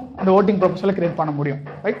வேணாலும் அந்த ஓட்டிங் ப்ரொபோசலை கிரியேட் பண்ண முடியும்,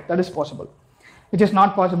 right? That is possible, which is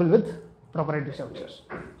not possible with ப்ராப்பரேட்டரி services.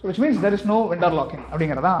 So which means there is no vendor locking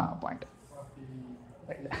அப்படிங்கிறதான் பாயிண்ட்.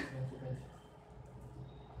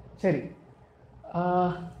 சரி,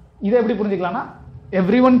 இதை எப்படி புரிஞ்சுக்கலாம்னா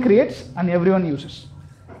every one creates and every one uses.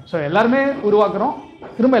 So எல்லாருமே உருவாக்குறோம்,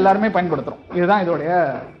 திரும்ப எல்லாருமே பயன்படுத்துகிறோம். இதுதான் இதோடைய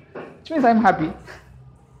which means I am happy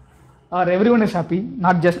or everyone is happy,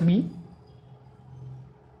 not just me.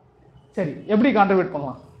 சரி, எப்படி கான்ட்ரிபியூட்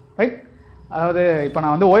பண்ணலாம், ரைட்? அதாவது இப்போ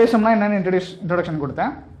நான் வந்து ஓஎஸ்எம்னா என்னென்னு இன்ட்ரடக்ஷன்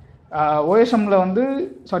கொடுத்தேன். ஓஎஸ்எம்மில் வந்து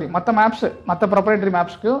மற்ற மேப்ஸு, மற்ற ப்ரொப்ரைட்டரி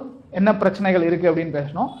மேப்ஸ்க்கு என்ன பிரச்சனைகள் இருக்குது அப்படின்னு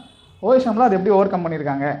பேசணும். ஓஎஸ்எம்மில் அது எப்படி ஓவர் கம்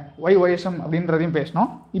பண்ணியிருக்காங்க, ஒய் ஓஎஸ்எம் அப்படின்றதையும் பேசணும்.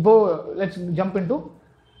 இப்போது லெட்ஸ் ஜம்ப் இன்டு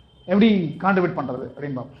எப்படி கான்ட்ரிபியூட் பண்ணுறது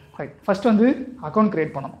அப்படின்னு பார்ப்போம், ரைட்? ஃபஸ்ட் வந்து அக்கௌண்ட்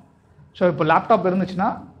க்ரியேட் பண்ணணும். ஸோ இப்போ லேப்டாப் இருந்துச்சுன்னா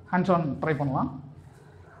ஹேண்ட்ஸ் ஆன் ட்ரை பண்ணலாம்.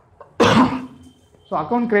 ஸோ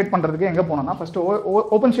அக்கௌண்ட் க்ரியேட் பண்ணுறதுக்கு எங்கே போனோம்னா ஃபஸ்ட்டு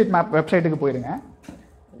ஓப்பன் ஸ்ட்ரீட் மேப் வெப்சைட்டுக்கு போயிருங்க.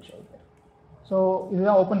 ஸோ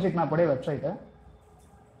இதுதான் ஓப்பன் ஸ்ட்ரீட் மேப்போடைய வெப்சைட்டு,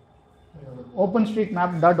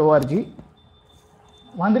 OpenStreetMap.org.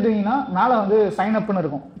 வந்துட்டிங்கன்னா மேலே வந்து சைன் அப்னு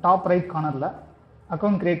இருக்கும் டாப் ரைட் கார்னரில்.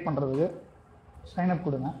 அக்கௌண்ட் க்ரியேட் பண்ணுறதுக்கு சைன் அப்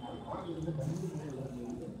கொடுங்க.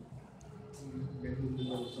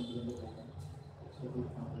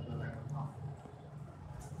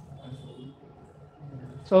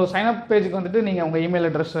 ஸோ சைன்அப் பேஜுக்கு வந்துட்டு நீங்கள் உங்கள் இமெயில்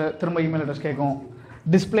அட்ரஸை திரும்ப இமெயில் அட்ரஸ் கேட்கும்,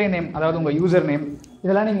 டிஸ்பிளே நேம் அதாவது உங்கள் யூசர் நேம்,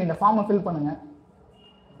 இதெல்லாம் நீங்கள் இந்த ஃபார்மை ஃபில் பண்ணுங்கள்,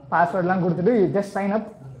 பாஸ்வேர்ட்லாம் கொடுத்துட்டு ஜஸ்ட்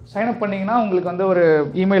சைன் அப் பண்ணிங்கன்னா உங்களுக்கு வந்து ஒரு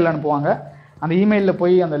இமெயில் அனுப்புவாங்க. அந்த இமெயிலில்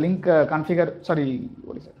போய் அந்த லிங்க்கை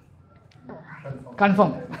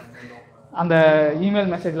கன்ஃபார்ம் அந்த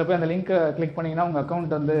இமெயில் மெசேஜில் போய் அந்த லிங்க்கை கிளிக் பண்ணிங்கன்னா உங்கள்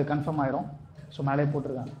அக்கௌண்ட் வந்து கன்ஃபார்ம் ஆயிரும். ஸோ மேலே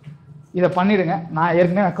போட்டிருக்காங்க, இதை பண்ணிவிடுங்க. நான்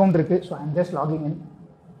ஏற்கனவே அக்கௌண்ட் இருக்குது, so I'm just logging in.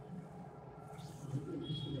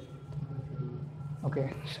 Okay,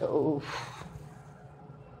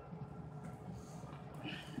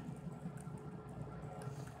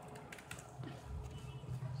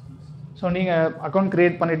 so நீங்கள் அக்கௌண்ட்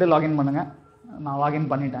க்ரியேட் பண்ணிவிட்டு லாகின் பண்ணுங்கள். நான் லாகின்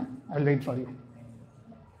பண்ணிட்டேன். I will wait for you.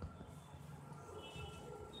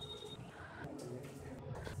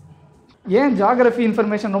 ஏன் ஜியாகிரஃபி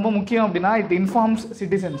இன்ஃபர்மேஷன் ரொம்ப முக்கியம் அப்படின்னா இட் இன்ஃபார்ம்ஸ்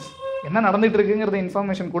சிட்டிசன்ஸ். என்ன நடந்துகிட்டு இருக்குங்கிறத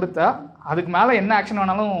இன்ஃபர்மேஷன் கொடுத்தா அதுக்கு மேலே என்ன ஆக்ஷன்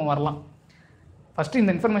வேணாலும் வரலாம். ஃபஸ்ட்டு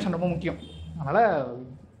இந்த இன்ஃபர்மேஷன் ரொம்ப முக்கியம், அதனால்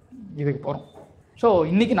இதுக்கு போகிறோம். ஸோ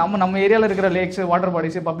இன்றைக்கி நம்ம ஏரியாவில் இருக்கிற lakhs, water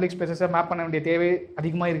bodies, public ஸ்பேசஸை map பண்ண வேண்டிய தேவை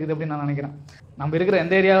அதிகமாக இருக்குது அப்படின்னு நான் நினைக்கிறேன். நம்ம இருக்கிற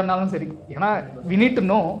எந்த ஏரியாவில் இருந்தாலும் சரி, ஏன்னா வி நீட் டு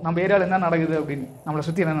நோ நம்ம ஏரியாவில் என்ன நடக்குது அப்படின்னு, நம்மளை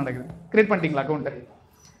சுற்றி என்ன நடக்குது. கிரியேட் பண்ணிட்டீங்களா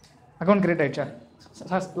அக்கௌண்ட் கிரியேட் ஆகிடுச்சா?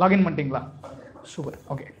 லாகின் பண்ணிட்டீங்களா? சூப்பர்,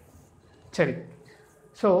 ஓகே, சரி.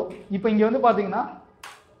 ஸோ இப்போ இங்கே வந்து பார்த்தீங்கன்னா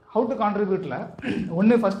ஹவு டு கான்ட்ரிபியூட்டில்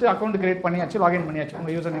ஒன்று ஃபஸ்ட்டு அக்கௌண்ட் கிரியேட் பண்ணியாச்சு, லாகின் பண்ணியாச்சு,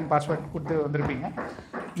 உங்கள் யூசர் நேம் பாஸ்வேர்ட் கொடுத்து வந்திருப்பீங்க.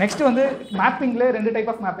 நெக்ஸ்ட் வந்து மேப்பிங்கில் 2 டைப்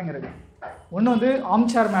ஆஃப் மேப்பிங் இருக்குது. ஒன்று வந்து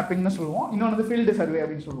ஆம்சார் மேப்பிங்னு சொல்லுவோம், இன்னொன்று வந்து ஃபீல்டு சர்வே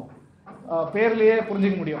அப்படின்னு சொல்லுவோம். பேர்லேயே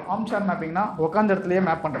புரிஞ்சிக்க முடியும். ஆம்சார் மேப்பிங்னா உட்காந்த இடத்துலையே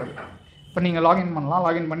மேப் பண்ணுறது. இப்போ நீங்கள் லாகின் பண்ணலாம்,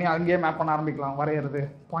 லாகின் பண்ணி அங்கேயே மேப் பண்ண ஆரம்பிக்கலாம், வரைகிறது,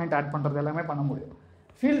 பாயிண்ட் ஆட் பண்ணுறது எல்லாமே பண்ண முடியும்.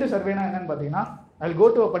 ஃபீல்டு சர்வேனா என்னென்னு பார்த்தீங்கன்னா, ஐ go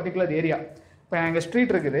to a particular area. இப்போ எங்கள்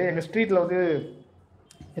ஸ்ட்ரீட் இருக்குது, எங்கள் ஸ்ட்ரீட்டில் வந்து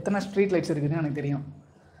எத்தனை ஸ்ட்ரீட் லைட்ஸ் இருக்குதுன்னு எனக்கு தெரியும்.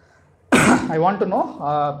 ஐ வாண்ட் டு நோ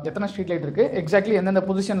எத்தனை ஸ்ட்ரீட் லைட் இருக்குது, எக்ஸாக்ட்லி எந்தெந்த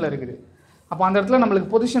பொசிஷனில் இருக்குது. அப்போ அந்த இடத்துல நம்மளுக்கு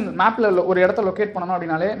பொசிஷன் மேப்பில் ஒரு இடத்த லொக்கேட் பண்ணணும்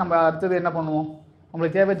அப்படின்னாலே நம்ம அடுத்தது என்ன பண்ணுவோம்,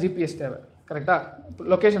 நம்மளுக்கு தேவை ஜிபிஎஸ் தேவை. கரெக்டாக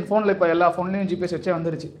லொக்கேஷன் ஃபோனில் இப்போ எல்லா ஃபோன்லேயும் ஜிபிஎஸ் வச்சே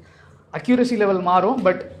வந்துருச்சு. அக்யூரசி லெவல் மாறும்,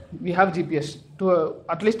 but we have GPS to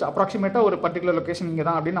at least அப்ராக்சிமேட்டாக ஒரு பர்டிகுலர் லொக்கேஷன் இங்கே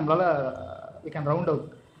தான் அப்படின்னு நம்மளால் வி கேன் ரவுண்ட் அவுட்.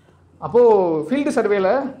 அப்போது ஃபீல்டு சர்வேல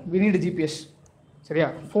வி நீட் ஜிபிஎஸ். சரியா,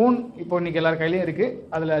 ஃபோன் இப்போ இன்றைக்கி எல்லார் கையிலையும் இருக்குது,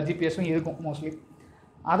 அதில் ஜிபிஎஸும் இருக்கும் மோஸ்ட்லி.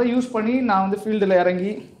 அதை யூஸ் பண்ணி நான் வந்து ஃபீல்டில் இறங்கி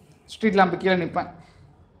ஸ்ட்ரீட் லேம்பு கீழே நிற்பேன்.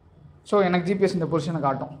 ஸோ எனக்கு ஜிபிஎஸ் இந்த பொசிஷனை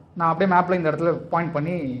காட்டும். நான் அப்படியே மேப்பில் இந்த இடத்துல பாயிண்ட்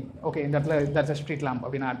பண்ணி ஓகே இந்த இடத்துல தட்ஸ் ஸ்ட்ரீட் லேம்ப்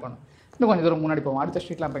அப்படின்னு ஆட் பண்ணும். இன்னும் கொஞ்சம் தூரம் முன்னாடி போவோம், அடுத்த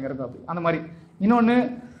ஸ்ட்ரீட் லேம்ப் எங்கே இருக்கும் அப்படி அந்த மாதிரி. இன்னொன்று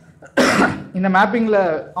இந்த மேப்பிங்கில்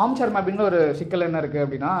ஆம்சார் மேப்பிங்கில் ஒரு சிக்கல் என்ன இருக்குது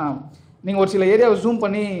அப்படின்னா, நீங்கள் ஒரு சில ஏரியாவை ஜூம்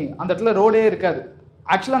பண்ணி அந்த இடத்துல ரோடே இருக்காது.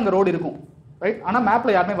 ஆக்சுவலாக அங்கே ரோடு இருக்கும், ரைட்? ஆனால்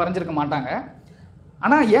மேப்பில் யாருமே வரைஞ்சிருக்க மாட்டாங்க.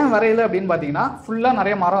 ஆனால் ஏன் வரையலை அப்படின்னு பார்த்தீங்கன்னா, ஃபுல்லாக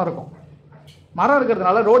நிறைய மரம் இருக்கும். மரம்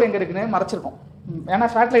இருக்கிறதுனால ரோடு எங்கே இருக்குன்னு மறைச்சிருக்கும். ஏன்னா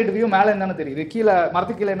சேட்டலைட் வியூ மேலே என்னன்னு தெரியுது, கீழே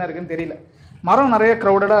மரத்துக்கு கீழே என்ன இருக்குன்னு தெரியல. மரம் நிறைய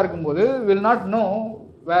க்ரௌடடாக இருக்கும்போது வில் நாட் நோ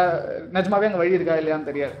நிஜமாவே அங்கே வழி இருக்கா இல்லையான்னு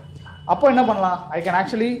தெரியாது. அப்போ என்ன பண்ணலாம், ஐ கேன்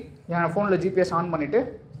ஆக்சுவலி என் ஃபோனில் ஜிபிஎஸ் ஆன் பண்ணிவிட்டு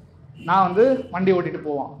நான் வந்து வண்டி ஓட்டிகிட்டு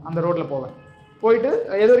போவேன், அந்த ரோட்டில் போவேன். போயிட்டு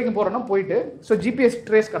எது வரைக்கும் போகிறேன்னா போயிட்டு ஸோ ஜிபிஎஸ்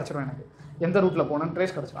ட்ரேஸ் கிடச்சிடும், எனக்கு எந்த ரூட்டில் போகணுன்னு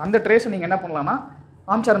ட்ரேஸ் கிடச்சிடும். அந்த ட்ரேஸை நீங்கள் என்ன பண்ணலாம்னா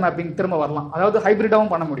ஆம்சார் மேப்பிங் திரும்ப வரலாம். அதாவது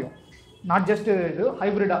ஹைப்ரிடாகவும் பண்ண முடியும், நாட் ஜஸ்ட் இது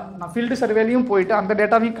ஹைப்ரிடாக. நான் ஃபீல்டு சர்வேலையும் போயிட்டு அந்த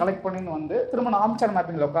டேட்டாவையும் கலெக்ட் பண்ணின்னு வந்து திரும்ப நான் ஆம்சார்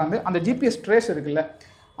மேப்பிங்கில் உட்காந்து அந்த ஜிபிஎஸ் ட்ரேஸ் இருக்குல்ல,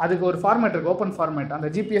 அதுக்கு ஒரு ஃபார்மேட் இருக்குது, ஓப்பன் ஃபார்மேட். அந்த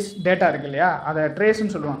ஜிபிஎஸ் டேட்டா இருக்கு இல்லையா, அதை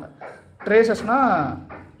ட்ரேஸ்ன்னு சொல்லுவாங்க. ட்ரேசஸ்னால்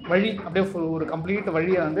வழி, அப்படியே ஒரு கம்ப்ளீட்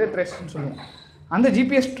வழியை வந்து ட்ரேஸ்ன்னு சொல்லுவோம். அந்த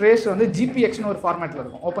ஜிபிஎஸ் ட்ரேஸ் வந்து ஜிபிஎக்ஸ்னு ஒரு ஃபார்மேட்டில்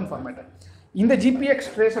இருக்கும், ஓப்பன் ஃபார்மேட்டு. இந்த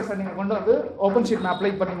ஜிபிஎக்ஸ் ட்ரேசஸை நீங்கள் கொண்டு வந்து ஓப்பன் ஸ்ட்ரீட்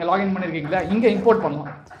மேப்பில் இப்போ நீங்கள் லாகின் பண்ணியிருக்கீங்களா, இங்கே இம்போர்ட் பண்ணலாம்.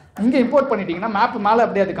 இங்கே இம்போர்ட் பண்ணிட்டீங்கன்னா மேப் மேலே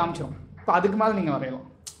அப்படியே அது காமிச்சிடும். இப்போ அதுக்கு மேலே நீங்கள் வரையலாம்.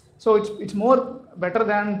 So it's more better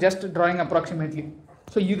than just drawing approximately.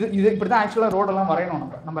 So இது இப்படி தான் ஆக்சுவலாக ரோடெல்லாம் வரையணும்.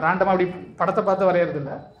 நம்ம ரேண்டமாக அப்படி படத்தை பார்த்து வரைகிறது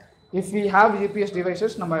இல்லை. If we have GPS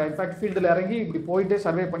devices நம்ம இன்ஃபேக்ட் ஃபீல்டில் இறங்கி இப்படி போயிட்டு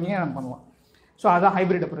சர்வே பண்ணியே நம்ம பண்ணலாம். ஸோ அதான்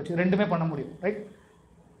ஹைப்ரிட் அப்ரோச், ரெண்டுமே பண்ண முடியும், ரைட்?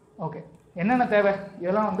 ஓகே, என்னென்ன தேவை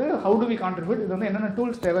இதெல்லாம் வந்து ஹவு டு வி கான்ட்ரிபியூட், இது வந்து என்னென்ன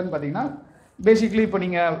டூல்ஸ் தேவைன்னு பார்த்தீங்கன்னா, பேசிக்லி இப்போ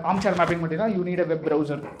நீங்கள் ஆம்சார் மேப்பிங் பண்ணிங்கன்னா you need a web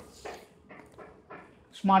browser,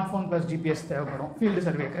 smart phone plus GPS தேவைப்படும் ஃபீல்டு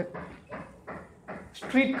சர்வேக்கு.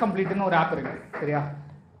 ஸ்ட்ரீட் கம்ப்ளீட்னு ஒரு ஆப் இருக்குது, சரியா?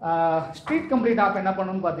 ஸ்ட்ரீட் கம்ப்ளீட் ஆப் என்ன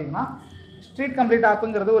பண்ணணும்னு பார்த்தீங்கன்னா, ஸ்ட்ரீட் கம்ப்ளீட்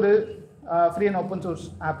ஆப்புங்கிறது ஒரு free and open source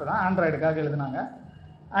app தான், ஆண்ட்ராய்டுக்காக எழுதுனாங்க.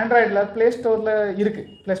 ஆண்ட்ராய்டில் ப்ளே ஸ்டோரில்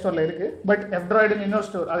இருக்குது, பட் எஃப்ட்ராய்டுன்னு இன்னொரு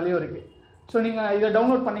ஸ்டோர் அதுலேயும் இருக்குது. ஸோ நீங்கள் இதை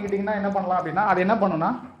டவுன்லோட் பண்ணிக்கிட்டிங்கன்னா என்ன பண்ணலாம் அப்படின்னா, அது என்ன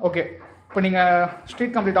பண்ணுன்னா, ஓகே இப்போ நீங்கள்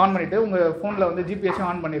ஸ்ட்ரீட் கம்ப்ளீட் ஆன் பண்ணிவிட்டு உங்கள் ஃபோனில் வந்து ஜிபிஎஸையும்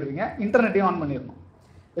ஆன் பண்ணிடுவீங்க, இன்டர்நெட்டையும் ஆன் பண்ணிடணும்.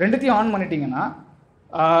 ரெண்டுத்தையும் ஆன் பண்ணிட்டீங்கன்னா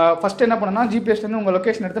ஃபஸ்ட்டு என்ன பண்ணுன்னா, ஜிபிஎஸ்லேருந்து உங்கள்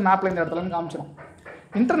லொக்கேஷன் எடுத்து மேப்பில் இந்த இடத்துலன்னு காமிச்சிடும்.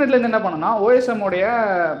 இன்டர்நெட்லேருந்து என்ன பண்ணுன்னா, OSM உடைய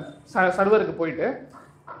சர்வருக்கு போயிட்டு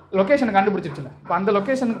லொக்கேஷனை கண்டுபிடிச்சிருச்சுல, இப்போ அந்த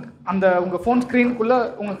லொக்கேஷனுக்கு அந்த உங்கள் ஃபோன் ஸ்க்ரீனுக்குள்ளே,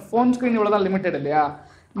 உங்கள் ஃபோன் ஸ்க்ரீன் இவ்வளோ தான் லிமிட்டட் இல்லையா,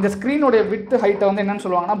 இந்த ஸ்க்ரீனோடைய வித் ஹைட்டை வந்து என்னென்னு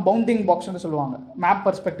சொல்லுவாங்கன்னா பவுண்டிங் பாக்ஸ்ன்னு சொல்லுவாங்க. மேப்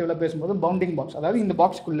பர்ஸ்பெக்டிவில் பேசும்போது பவுண்டிங் பாக்ஸ், அதாவது இந்த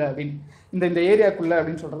பாக்ஸ்க்குள்ளே அப்படின்னு, இந்த ஏரியாக்குள்ளே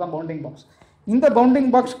அப்படின்னு சொல்கிறது தான் பவுண்டிங் பாக்ஸ். இந்த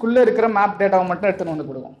பவுண்டிங் பாக்ஸ்க்குள்ளே இருக்கிற மேப் டேட்டாவை மட்டும் எடுத்துகிட்டு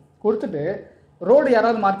வந்து கொடுத்துட்டு ரோடு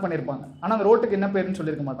யாராவது மார்க் பண்ணியிருப்பாங்க, ஆனால் அந்த ரோட்டுக்கு என்ன பேருன்னு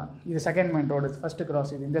சொல்லியிருக்க மாட்டாங்க. இது second main road, first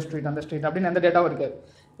cross, இது இந்த ஸ்ட்ரீட் அந்த ஸ்ட்ரீட் அப்படின்னு எந்த டேட்டாவும் இருக்காது.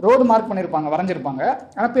 ரோடு மார்க் பண்ணியிருப்பாங்க, வரைஞ்சிருப்பாங்க,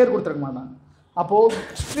 ஆனால் பேர் கொடுத்துருக்க மாட்டாங்க. அப்போது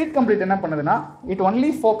ஸ்ட்ரீட் கம்ப்ளீட் என்ன பண்ணுதுன்னா, it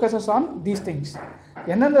only focuses on these things.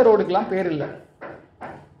 எந்தெந்த ரோடுக்கெலாம் பேர் இல்லை,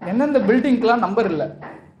 எந்தெந்த பில்டிங்க்கெலாம் நம்பர் இல்லை,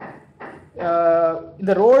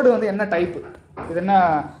 இந்த ரோடு வந்து என்ன டைப்பு, இது என்ன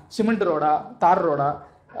சிமெண்ட் ரோடா, தார் ரோடா,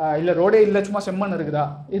 இல்லை ரோடே இல்லை சும்மா செம்மண் இருக்குதா,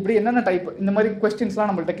 இப்படி என்னென்ன டைப், இந்த மாதிரி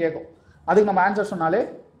கொஸ்டின்ஸ்லாம் நம்மள்கிட்ட கேட்கும். அதுக்கு நம்ம ஆன்சர் சொன்னாலே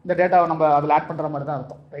இந்த டேட்டாவை நம்ம அதில் ஆட் பண்ணுற மாதிரி தான்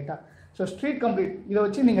அர்த்தம், ரைட்டா? ஸோ ஸ்ட்ரீட் கம்ப்ளீட் இதை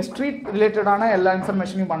வச்சு நீங்கள் ஸ்ட்ரீட் ரிலேட்டடான எல்லா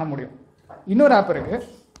இன்ஃபர்மேஷனையும் பண்ண முடியும். இன்னொரு ஆப் இருக்குது,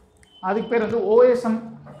 அதுக்கு பேர் வந்து OSM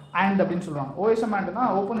and அப்படின்னு சொல்லுவாங்க. OSM andனா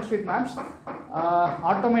open street maps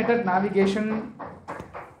automated navigation,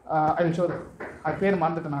 I will show, அது பேர்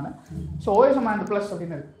மறந்துட்டேன் நான். ஸோ OSM and ப்ளஸ்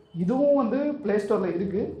அப்படின்னு இருக்குது. இதுவும் வந்து ப்ளே ஸ்டோரில்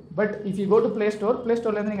இருக்குது. But if you go to play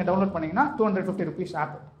ஸ்டோர்லேருந்து நீங்கள் டவுன்லோட் பண்ணிங்கன்னா 250 rupees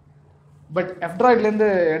ஆப். பட் எஃப்ட்ராய்ட்லேருந்து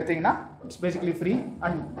எடுத்திங்கன்னா it's basically free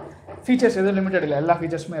and features எதுவும் லிமிட்டட் இல்லை, எல்லா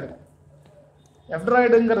ஃபீச்சர்ஸுமே இருக்கும்.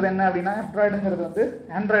 எஃப்ட்ராய்டுங்கிறது என்ன அப்படின்னா, எஃப்ட்ராய்டுங்கிறது வந்து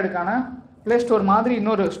ஆண்ட்ராய்டுக்கான ப்ளே ஸ்டோர் மாதிரி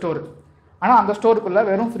இன்னொரு ஸ்டோர். ஆனால் அந்த ஸ்டோருக்குள்ளே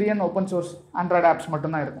வெறும் free and open source Android apps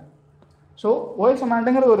மட்டும்தான் இருக்கும். ஸோ OSM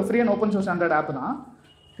ஆண்டுங்கிறது ஒரு free and open source Android app தான்.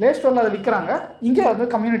 ப்ளே ஸ்டோரில் அதை விற்கிறாங்க, இங்கே வந்து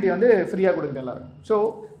கம்யூனிட்டி வந்து ஃப்ரீயாக கொடுக்குது எல்லாரும். So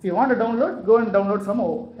if you want to download, go and download from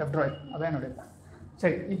F-Droid. அதான் என்னுடைய plan.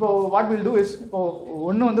 சரி, இப்போது வாட் வில் டூ இஸ், இப்போது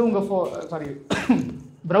ஒன்று வந்து உங்கள்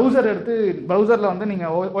ப்ரௌசர் எடுத்து ப்ரௌசரில் வந்து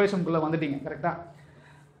நீங்கள் OSMக்குள்ளே வந்துட்டீங்க கரெக்டாக?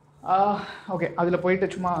 ஓகே, அதில் போயிட்டு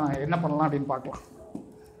சும்மா என்ன பண்ணலாம் அப்படின்னு பார்க்கலாம்.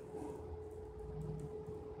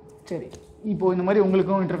 சரி, இப்போது இந்த மாதிரி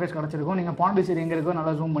உங்களுக்கும் இன்டர்ஃபேஸ் கிடச்சிருக்கும். நீங்கள் பாண்டிச்சேரி எங்கே இருக்கோ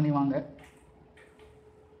நல்லா ஜூம் பண்ணி வாங்க.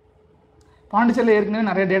 பாண்டிச்சேரியில் ஏற்கனவே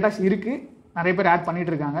நிறைய டேட்டாஸ் இருக்குது, நிறைய பேர் ஆட்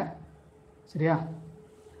பண்ணிகிட்டு இருக்காங்க. சரியா?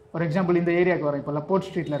 ஃபார் எக்ஸாம்பிள் இந்த ஏரியாவுக்கு வரேன். இப்போ லப்போர்ட்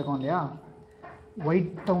ஸ்ட்ரீட்டில் இருக்கோம் இல்லையா,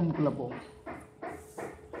 ஒயிட் டவுனுக்குள்ளே போவோம்.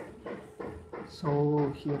 So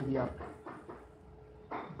here we are.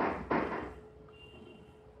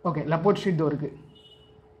 Okay, Laporte street இருக்குது.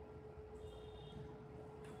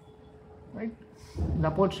 ரைட்,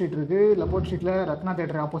 லப்போர்ட் ஸ்ட்ரீட் இருக்குது. லப்போர்ட் ஸ்ட்ரீட்டில் ரத்னா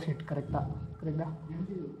தேட்டர் ஆப்போசிட். கரெக்டா? இல்லை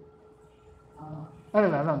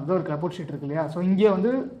அதான் இதோ ஒரு லப்போர்ட் ஸ்ட்ரீட் இருக்கு இல்லையா? ஸோ இங்கே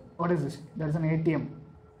வந்து what is this, that is an ATM.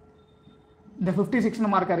 இந்த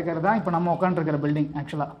 56 மார்க்காக இருக்கிறது தான் இப்போ நம்ம உட்காந்துருக்கிற பில்டிங்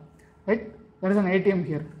ஆக்சுவலாக. Right, that is an ATM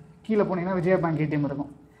here. கீழே போனீங்கன்னா விஜயா பேங்க் ATM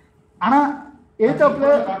இருக்கும். ஆனால் எதிர்த்தாப்புல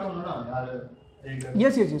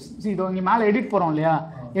எஸ் இதோ இங்கே மேலே எடிட் போகிறோம் இல்லையா,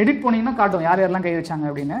 எடிட் போனீங்கன்னா காட்டும் யார் யாரெல்லாம் கை வச்சாங்க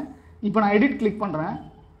அப்படின்னு. இப்போ நான் எடிட் கிளிக் பண்ணுறேன்.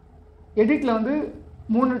 எடிட்டில் வந்து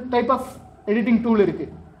 3 டைப் ஆஃப் எடிட்டிங் டூல்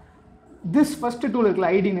இருக்குது. திஸ் ஃபஸ்ட்டு டூல் இருக்குல்ல,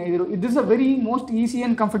 ஐடின்னு, இது is a very most easy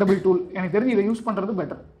and comfortable tool. எனக்கு தெரிஞ்சு இதை யூஸ் பண்ணுறது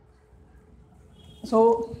பெட்டர். ஸோ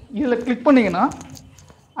இதில் கிளிக் பண்ணிங்கன்னா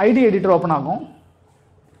ஐடி எடிட்டர் ஓப்பன் ஆகும்.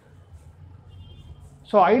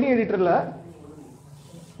 So ID எடிட்டரில்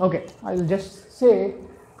okay, I will just say,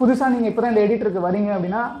 புதுசாக நீங்கள் இப்போ தான் இந்த எடிட்டருக்கு வரீங்க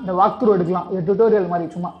அப்படின்னா இந்த வாக் த்ரூ எடுக்கலாம். இது டுட்டோரியல் மாதிரி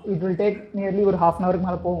சும்மா. இட் வில் டேக் நியர்லி ஒரு ½ hour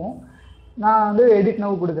மேலே போகும். நான் வந்து எடிட்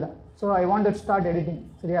நவ் கொடுக்குறேன். So I want to start editing.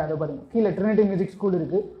 சரியா? அதை பாருங்கள், கீழே ட்ரினிட்டி மியூசிக் ஸ்கூல்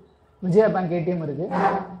இருக்குது, விஜயா பேங்க் ATM இருக்குது.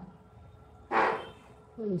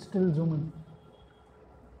 Still zoom in.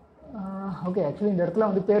 Okay, actually இந்த இடத்துல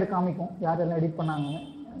வந்து பேர் காமிக்கும் யார் எல்லாம் எடிட் பண்ணாங்க.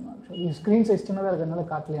 ஸ்க்ரீன் சைஸ் சின்னதாக இருக்கிறதுனால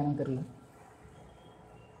காட்டலையானு தெரியல.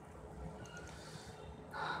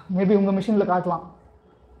 மேபி உங்கள் மிஷினில் காட்டலாம்.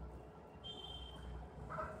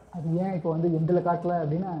 அது ஏன் இப்போ வந்து எண்டில் காட்டல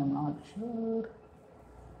அப்படின்னு ஐ எம் நாட் ஷூர்.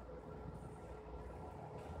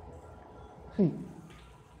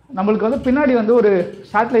 நம்மளுக்கு வந்து பின்னாடி வந்து ஒரு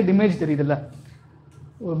சேட்டலைட் இமேஜ் தெரியுதுல்ல,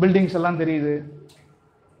 ஒரு பில்டிங்ஸ் எல்லாம் தெரியுது.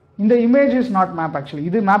 இந்த image is not map actually.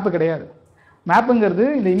 இது மேப்பு கிடையாது. மேப்புங்கிறது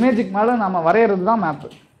இந்த இமேஜுக்கு மேலே நம்ம வரைகிறது தான் மேப்பு.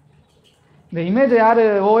 இந்த இமேஜை யார்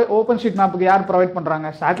OpenStreetMapக்கு யார் ப்ரொவைட் பண்ணுறாங்க?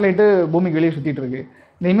 சேட்டலைட்டு பூமிக்கு வெளியே சுற்றிட்டு இருக்கு.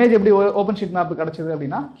 இந்த இமேஜ் எப்படி OpenStreetMap கிடச்சிது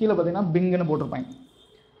அப்படின்னா, கீழே பார்த்தீங்கன்னா பிங்னு போட்டிருப்பாங்க.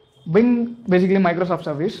 Ping basically Microsoft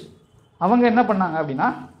service. அவங்க என்ன பண்ணாங்க அப்படின்னா,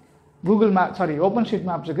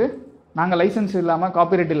 OpenStreetMapஸுக்கு நாங்கள் லைசன்ஸ் இல்லாமல்,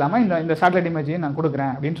 காப்பிரைட் இல்லாமல் இந்த சேட்டலைட் இமேஜையும் நான்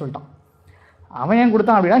கொடுக்குறேன் அப்படின்னு சொல்லிட்டான். அவன் ஏன்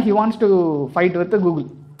கொடுத்தான் அப்படின்னா, he wants to fight with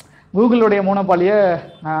கூகுளுடைய மோனோபாலியை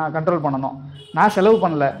நான் கண்ட்ரோல் பண்ணணும். நான் செலவு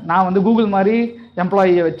பண்ணல, நான் வந்து கூகுள் மாதிரி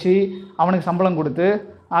எம்ப்ளாயியை வச்சு அவனுக்கு சம்பளம் கொடுத்து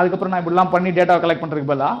அதுக்கப்புறம் நான் இப்படிலாம் பண்ணி டேட்டாவை கலெக்ட்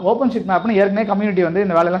பண்ணுறதுக்கு பதிலாக OpenStreetMapனு ஏற்கனவே கம்யூனிட்டி வந்து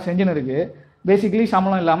இந்த வேலையெல்லாம் செஞ்சுன்னு இருக்குது. பேசிக்கலி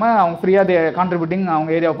சம்பளம் இல்லாமல் அவங்க ஃப்ரீயாக கான்ட்ரிபியூட்டிங்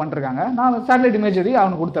அவங்க ஏரியாவை பண்ணிருக்காங்க. நான் சேட்டலைட் இமேஜரி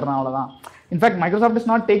அவனுக்கு கொடுத்துட்றேன், அவ்வளோதான். In fact Microsoft is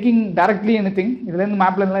not taking directly anything. இதுலேருந்து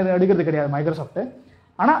மேப்லேருந்துலாம் இது எடுக்கிறது கிடையாது மைக்ரோசாஃப்ட்.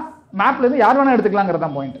 ஆனால் மேப்லேருந்து யார் வேணால் எடுத்துக்கலாங்கிறது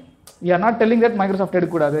தான் point. You are not telling that Microsoft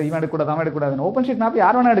எடுக்கக்கூடாது, இவன் எடுக்கக்கூடாது, அவன் எடுக்கக்கூடாது. OpenStreetMap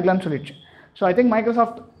யார் வேணால் எடுக்கலாம்னு சொல்லிடுச்சு. So I think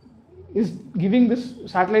Microsoft is giving this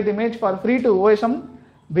satellite image for free to OSM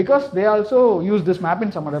because they also use this map in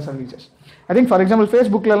some other services. I think for example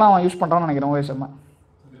Facebookலலாம் அவன் யூஸ் பண்ணுறான்னு நினைக்கிறேன் OSM.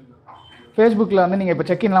 ஃபேஸ்புக்கில் வந்து நீங்கள் இப்போ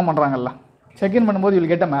செக்இன்லாம் பண்ணுறாங்கல்ல, செக்இன் பண்ணும்போது you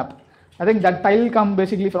will get a map. I think that tail come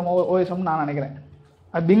basically from OSM நான் நினைக்கிறேன்.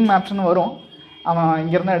 அது பிங் மேப்ஸ்னு வரும். அவன்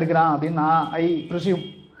இங்கேருந்தா எடுக்கிறான் அப்படின்னு நான் ஐ presume.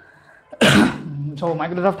 So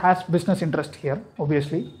Microsoft has business interest here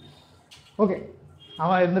obviously. Okay,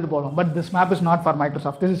 அவன் இருந்துட்டு போகலாம். But this map is not for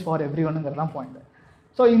Microsoft, this is for every ஒன்னுங்கிறது தான் பாயிண்ட்.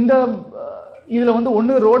 ஸோ இந்த இதில் வந்து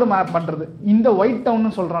ஒன்று ரோடு மேப் பண்ணுறது. இந்த ஒயிட்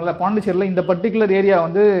டவுன்னு சொல்கிறோம்ல பாண்டிச்சேரியில், இந்த பர்டிகுலர் ஏரியா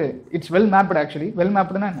வந்து it's well mapped. Actually well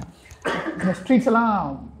மேப்டுன்னா என்ன, இந்த ஸ்ட்ரீட்ஸ் எல்லாம்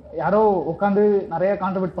யாரோ உட்காந்து நிறையா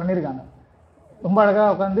கான்ட்ரிபியூட் பண்ணியிருக்காங்க. ரொம்ப அழகாக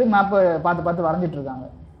உட்காந்து மேப்பை பார்த்து வரைஞ்சிட்டு இருக்காங்க.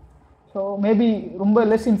 ஸோ மேபி ரொம்ப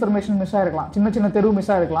லெஸ் இன்ஃபர்மேஷன் மிஸ் ஆகிருக்கலாம், சின்ன சின்ன தெரு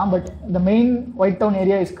மிஸ் ஆகிருக்கலாம். பட் இந்த main white town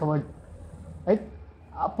area is covered, right?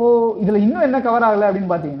 அப்போது இதில் இன்னும் என்ன கவர் ஆகலை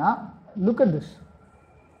அப்படின்னு பார்த்தீங்கன்னா, look at this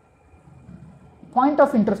point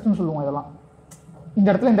of இன்ட்ரெஸ்ட்னு சொல்லுவோம். இதெல்லாம் இந்த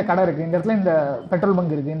இடத்துல இந்த கடை இருக்குது, இந்த இடத்துல இந்த பெட்ரோல்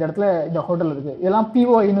பங்க் இருக்குது, இந்த இடத்துல இந்த ஹோட்டல் இருக்குது, இதெல்லாம்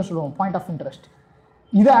POIன்னு சொல்லுவோம், பாயிண்ட் ஆஃப் இன்ட்ரெஸ்ட்.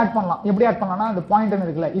 இதை ஆட் பண்ணலாம். எப்படி ஆட் பண்ணலாம்னா, இந்த பாயிண்ட்னு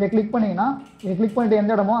இருக்குல்ல, இதை கிளிக் பண்ணிங்கன்னா, இதை கிளிக் பண்ணிட்டு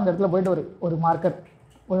எந்த இடமோ அந்த இடத்துல போயிட்டு ஒரு மார்க்கர்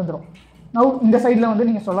வந்துடும். நவ் இந்த சைடில் வந்து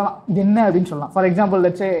நீங்கள் சொல்லலாம் இது என்ன அப்படின்னு சொல்லலாம். For example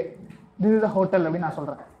let's say this is the hotel அப்படின்னு நான்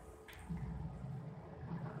சொல்கிறேன்.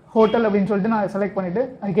 ஹோட்டல் அப்படின்னு சொல்லிட்டு நான் செலக்ட் பண்ணிவிட்டு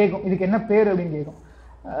அது கேட்கும் இதுக்கு என்ன பேர் அப்படின்னு கேட்கும்.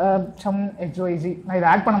 Some XYZ. நான் இதை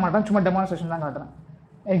ஆட் பண்ண மாட்டேன், சும்மா டெமான்ஸ்ட்ரேஷன் தான் காட்டுறேன்.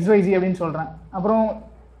 XYZ அப்படின்னு சொல்கிறேன். அப்புறம்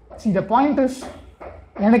இந்த பாயிண்ட் இஸ்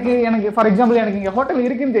எனக்கு ஃபார் எக்ஸாம்பிள் எனக்கு இங்கே ஹோட்டல்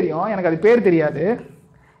இருக்குன்னு தெரியும், எனக்கு அது பேர் தெரியாது,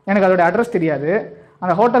 எனக்கு அதோட அட்ரஸ் தெரியாது,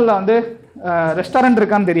 அந்த ஹோட்டலில் வந்து ரெஸ்டாரண்ட்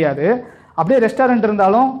இருக்கான்னு தெரியாது. அப்படியே ரெஸ்டாரண்ட்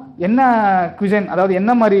இருந்தாலும் என்ன குவிசன், அதாவது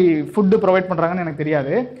என்ன மாதிரி ஃபுட்டு ப்ரொவைட் பண்ணுறாங்கன்னு எனக்கு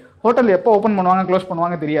தெரியாது. ஹோட்டல் எப்போ ஓப்பன் பண்ணுவாங்க க்ளோஸ்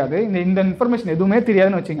பண்ணுவாங்க தெரியாது. இந்த இன்ஃபர்மேஷன் எதுவுமே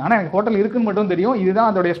தெரியாதுன்னு வச்சுங்க. ஆனால் எனக்கு ஹோட்டல் இருக்குன்னு மட்டும் தெரியும், இதுதான்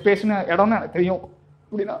அதோடைய ஸ்பேஸ்னு இடம்னு எனக்கு தெரியும்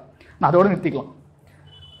அப்படின்னா நான் அதோட நிறுத்திக்கலாம்.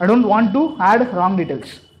 I don't want to add wrong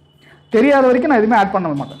details. தெரியாத வரைக்கும் நான் எதுவுமே ஆட்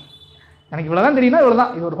பண்ண மாட்டேன். எனக்கு இவ்வளோ தான் தெரியும்னா இவ்வளோ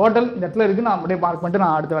தான், இது ஒரு ஹோட்டல் இந்த இடத்துல இருக்குது, நான் அப்படியே பார்க் பண்ணிட்டு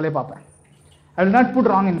நான் அடுத்த வேலையை பார்ப்பேன். I will not put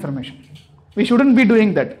wrong information. We shouldn't be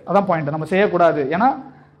doing that. அதான் பாயிண்ட், நம்ம செய்யக்கூடாது. ஏன்னா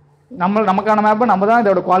நமக்கான மேப்பை நம்ம தான்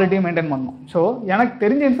இதோட குவாலிட்டியை மெயின்டைன் பண்ணணும். ஸோ எனக்கு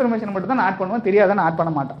தெரிஞ்ச இன்ஃபர்மேஷன் மட்டும் தான் நான் ஆட் பண்ணுவேன், தெரியாதான் ஆட்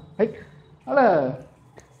பண்ண மாட்டேன். ரைட்? அதில்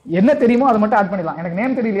என்ன தெரியுமோ அதை மட்டும் ஆட் பண்ணிடலாம். எனக்கு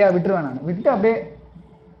நேம் தெரியலையா விட்டுருவேன், நான் விட்டுட்டு அப்படியே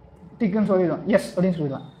டிக்குன்னு சொல்லிடுவேன், எஸ் அப்படின்னு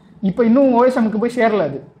சொல்லிடுவேன். இப்போ இன்னும் OSMக்கு போய் சேரல,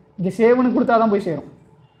 அது இங்கே சேவ்னு கொடுத்தா தான் போய் சேரும்.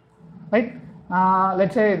 ரைட்?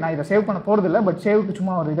 லெட்ஸே நான் இதை சேவ் பண்ண போகிறது இல்லை, பட் சேவுக்கு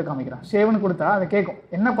சும்மா ஒரு இதை காமிக்கிறேன். சேவ்னு கொடுத்தா அதை கேட்கும்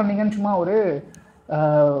என்ன பண்ணீங்கன்னு, சும்மா ஒரு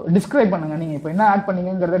டிஸ்கிரைப் பண்ணுங்கள், நீங்கள் இப்போ என்ன ஆட்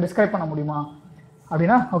பண்ணீங்கிறத டிஸ்கிரைப் பண்ண முடியுமா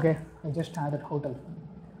அப்படின்னா okay I just added hotel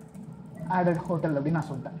அப்படின்னு நான்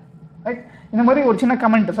சொல்லிட்டேன். ரைட்? இந்த மாதிரி ஒரு சின்ன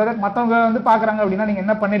கமெண்ட், ஸோ தட் மற்றவங்க வந்து பார்க்குறாங்க அப்படின்னா நீங்கள்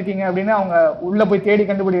என்ன பண்ணியிருக்கீங்க அப்படின்னு அவங்க உள்ளே போய் தேடி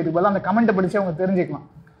கண்டுபிடிக்கிறதுக்கு பதிலாக அந்த கமெண்ட்டை படித்து அவங்க தெரிஞ்சுக்கலாம்.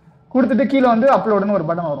 கொடுத்துட்டு கீழே வந்து அப்லோடுன்னு ஒரு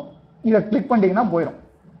பட்டன் வரும், இதை கிளிக் பண்ணிட்டீங்கன்னா போயிடும்.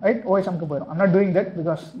 ரைட்? OSMக்கு போயிடும். I'm not doing that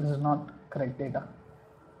because this is not correct data.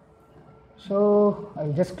 So I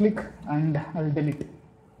will just click and I will delete.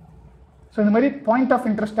 So இந்த மாதிரி பாயிண்ட் ஆஃப்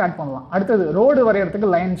இன்ட்ரெஸ்ட் ஆட் பண்ணலாம். அடுத்தது ரோடு வரைகிறதுக்கு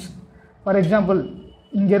லைன்ஸ். ஃபார் எக்ஸாம்பிள்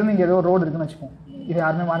இங்கேருந்து இங்கே ஏதோ ஒரு ரோடு இருக்குன்னு வச்சுப்போம், இது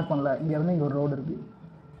யாருமே மார்க் பண்ணல, இங்கேருந்து இங்கே ஒரு ரோடு இருக்குது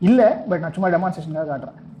இல்லை, பட் நான் சும்மா டெமான்ஸ்ட்ரேஷனுக்காக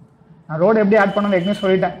காட்டுறேன். நான் ரோடு எப்படி ஆட் பண்ணணும் ஏற்கனவே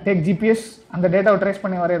சொல்லிட்டேன். டேக் GPS, அந்த டேட்டாவை ட்ரேஸ்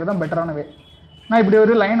பண்ணி வரைகிறது தான் பெட்டரான வே. நான் இப்படி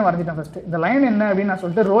ஒரு லைன் வரைஞ்சிட்டேன் ஃபஸ்ட்டு. இந்த லைன் என்ன அப்படின்னு நான்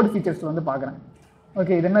சொல்லிட்டு ரோடு ஃபீச்சர்ஸில் வந்து பார்க்குறேன்.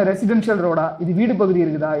 ஓகே, இது என்ன ரெசிடென்ஷியல் ரோடா, இது வீடு பகுதி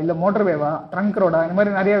இருக்குதா, இல்லை மோட்டர்வேவா, ட்ரங்க் ரோடா, இந்த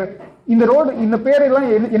மாதிரி நிறைய இந்த ரோடு இந்த பேரெல்லாம்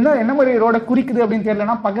என்ன மாதிரி ரோடை குறிக்குது அப்படின்னு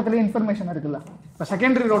தெரியலன்னா பக்கத்துலேயே இன்ஃபர்மேஷன் இருக்குல்ல. இப்போ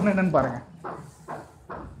செகண்டரி ரோடுன்னு என்னன்னு பாருங்கள்.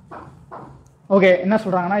 ஓகே, என்ன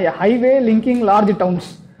சொல்கிறாங்கன்னா highway linking large downs.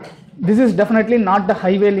 This is definitely not a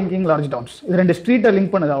highway linking large downs. இது ரெண்டு ஸ்ட்ரீட்டை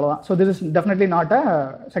லிங்க் பண்ணுது, அவ்வளோதான். So this is definitely not a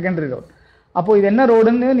secondary road. அப்போ இது என்ன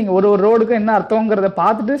ரோடுன்னு நீங்கள் ஒரு ரோடுக்கு என்ன அர்த்தங்கிறத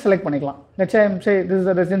பார்த்துட்டு செலக்ட் பண்ணிக்கலாம். Let's say this is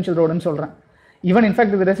a residential ரோடுன்னு சொல்கிறேன். ஈவன்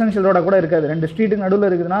இன்ஃபேக்ட் இது ரெசிடென்ஷியல் ரோடாக கூட இருக்காது, ரெண்டு ஸ்ட்ரீட்டுக்கு நடுவில்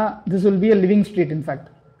இருக்குதுன்னா this will be a living street. In fact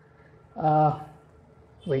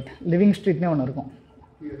wait, living ஸ்ட்ரீட்னே ஒன்று இருக்கும்,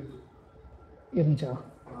 இருந்துச்சா?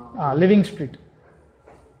 Living street.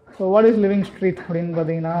 So what is living street அப்படின்னு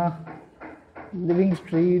பார்த்தீங்கன்னா, living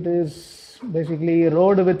street is basically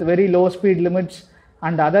road with very low speed limits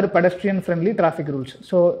and other pedestrian friendly traffic rules.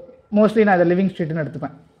 So mostly நான் இதை living ஸ்ட்ரீட்னு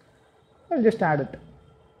எடுத்துப்பேன். Just add it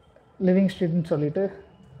living ஸ்ட்ரீட்னு சொல்லிவிட்டு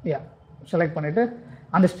select பண்ணிவிட்டு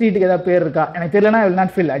அந்த ஸ்ட்ரீட்டுக்கு ஏதாவது பேர் இருக்கா எனக்கு தெரியலனா I will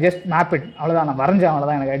not fill, I just map it. அவ்வளோதான், நான் வரைஞ்சேன்,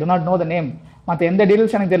 அவ்வளோதான். எனக்கு ஐ to not know the name. மற்ற எந்த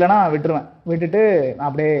டீட்டெயில்ஸ் எனக்கு தெரியலனா விட்டுருவேன். விட்டுட்டு நான்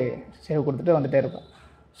அப்படியே சேவ் கொடுத்துட்டு வந்துட்டே இருப்பேன்.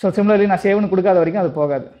 ஸோ சிமிலர்லி நான் சேவ்னு கொடுக்காத வரைக்கும் அது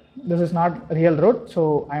போகாது. This is not real road, so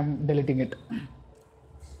I am deleting it.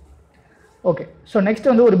 Okay, so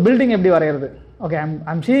next வந்து ஒரு பில்டிங் எப்படி வரைகிறது. ஓகே,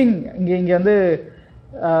 ஐம் சீயிங் இங்கே வந்து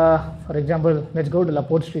for example let's go to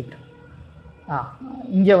Laporte street.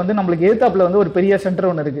 இங்கே வந்து நம்மளுக்கு எதிர்த்தாப்பில் வந்து ஒரு பெரிய சென்டர்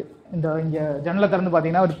ஒன்று இருக்குது. இங்கே ஜன்னலை திறந்து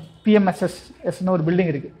பார்த்தீங்கன்னா ஒரு PMSSன்னு ஒரு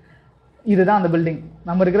பில்டிங் இருக்குது. இதுதான் அந்த பில்டிங்,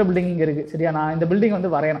 நம்ம இருக்கிற பில்டிங் இங்கே இருக்குது. சரியா? நான் இந்த பில்டிங்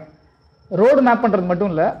வந்து வரையணும். ரோடு மேப் பண்ணுறது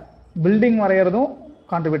மட்டும் இல்லை, பில்டிங் வரைகிறதும்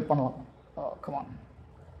கான்ட்ரிபியூட் பண்ணுவோம். கமான்.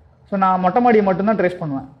 ஸோ நான் மொட்டை மாடியை மட்டும்தான் ட்ரேஸ்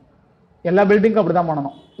பண்ணுவேன். எல்லா பில்டிங்க்கும் அப்படி தான்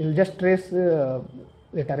பண்ணணும். இல் ஜஸ்ட் ட்ரேஸ்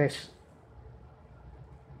டெரேஸ்.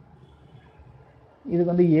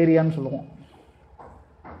 இதுக்கு வந்து ஏரியான்னு சொல்லுவோம்.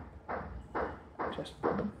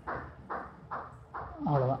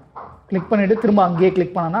 அவ்வளோதான். கிளிக் பண்ணிவிட்டு திரும்ப அங்கேயே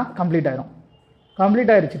கிளிக் பண்ணனா கம்ப்ளீட் ஆயிரும்.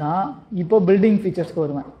 கம்ப்ளீட் ஆயிடுச்சுன்னா இப்போ பில்டிங் ஃபீச்சர்ஸ்க்கு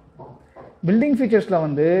வருவேன். பில்டிங் ஃபீச்சர்ஸில்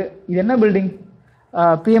வந்து இது என்ன பில்டிங்,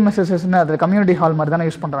 PMSSன்னு அது கம்யூனிட்டி ஹால் மாதிரி தானே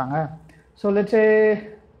யூஸ் பண்ணுறாங்க. So let's say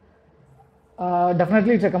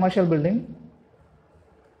definitely it's a commercial building.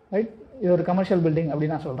 Right? இது ஒரு கமர்ஷியல் பில்டிங்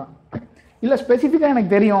அப்படின்னு நான் சொல்கிறேன். இல்லை ஸ்பெசிஃபிக்காக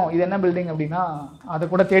எனக்கு தெரியும் இது என்ன பில்டிங் அப்படின்னா அதை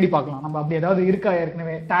கூட தேடி பார்க்கலாம். நம்ம அப்படி ஏதாவது இருக்கா,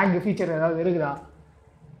 ஏற்கனவே டேக் ஃபீச்சர் ஏதாவது இருக்குதா.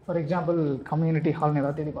 ஃபார் எக்ஸாம்பிள் கம்யூனிட்டி ஹால்னு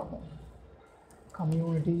ஏதாவது தேடி பார்ப்போம்.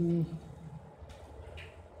 Community,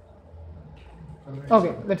 okay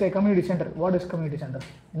let's say community centre. What is community centre,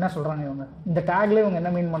 என்ன சொல்கிறாங்க இவங்க, இந்த டேக்ல இவங்க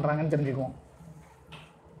என்ன மீன் பண்ணுறாங்கன்னு தெரிஞ்சுக்குவோம்.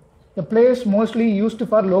 The place mostly used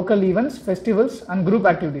for local events, festivals and group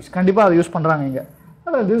activities. கண்டிப்பாக அதை யூஸ் பண்ணுறாங்க இங்கே.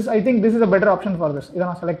 I think this is a better option for this. இதை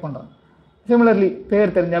நான் செலக்ட் பண்ணுறேன். சிமிலர்லி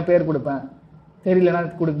பேர் தெரிஞ்சால் பேர் கொடுப்பேன். தெரியலனா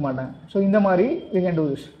கொடுக்க மாட்டேன். ஸோ இந்த மாதிரி we can do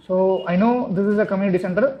this. So I know this is a community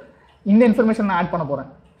center. இந்த இன்ஃபர்மேஷன் நான் ஆட் பண்ண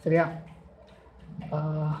போகிறேன். சரியா?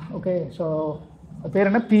 ஓகே. ஸோ பேர்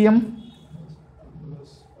என்ன? பிஎம்.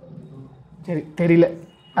 சரி தெரியல,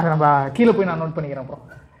 அதை நம்ம கீழே போய் நான் நோட் பண்ணிக்கிறேன். அப்புறம்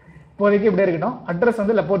இப்போதைக்கு இப்படியே இருக்கட்டும். அட்ரஸ்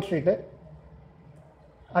வந்து லப்போர்ட் ஸ்ட்ரீட்டு.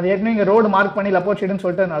 அது ஏற்கனவே இங்கே ரோடு மார்க் பண்ணி லப்போர்ட் ஸ்ட்ரீட்னு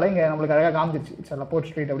சொல்லிட்டதுனால இங்கே நம்மளுக்கு அழகாக காமிச்சிருச்சு இட்ஸ் லப்போர்ட்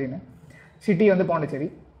ஸ்ட்ரீட் அப்படின்னு. சிட்டி வந்து பாண்டிச்சேரி.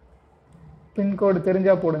 பின்கோடு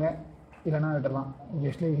தெரிஞ்சால் போடுங்க, இல்லைன்னா விட்டுடலாம்.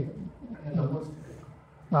 ஆப்வியஸ்லி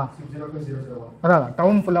அதான்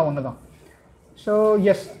டவுன் ஃபுல்லாக ஒன்று தான். ஸோ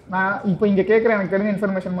எஸ், நான் இப்போ இங்கே கேட்குற எனக்கு தெரிஞ்ச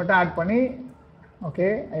இன்ஃபர்மேஷன் மட்டும் ஆட் பண்ணி okay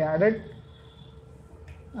I added.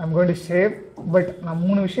 I'm going to save. But நான்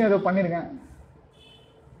 3 விஷயம் ஏதோ பண்ணியிருக்கேன்.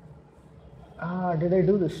 Did I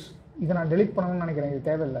do this? இதை நான் டெலிட் பண்ணணும்னு நினைக்கிறேன். இது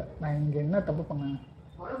தேவையில்லை. நான் இங்கே என்ன தப்பு பண்ணேன்?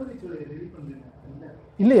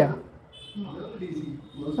 இல்லையா?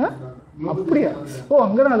 அப்படியா? ஓ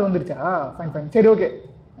அங்கே தான் அது வந்துருச்சா? ஃபைன் ஃபைன், சரி ஓகே.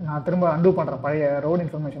 நான் திரும்ப அண்டூ பண்ணுறேன். பழைய ரோடு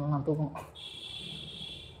இன்ஃபர்மேஷன் நான் தூக்கணும்.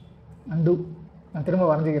 அண்டூ. நான் திரும்ப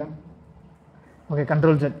வரைஞ்சிக்கிறேன். Okay,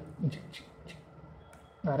 control Z.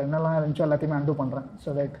 வேறு என்னெல்லாம் இருந்துச்சோ எல்லாத்தையுமே அண்டூ பண்ணுறேன். ஸோ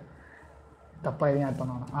ரைட், தப்பாக எதையும் ஆட்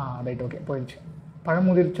பண்ணுவாங்க. ரைட் ஓகே, போயிடுச்சு.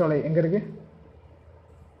 பழமுதிர்ச்சோலை எங்கே இருக்குது?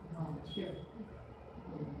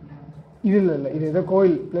 இது இல்லை, இது ஏதோ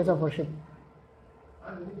கோயில், பிளேஸ் ஆஃப் வர்ஷிப்.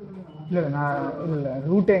 இல்லை நான் இல்லை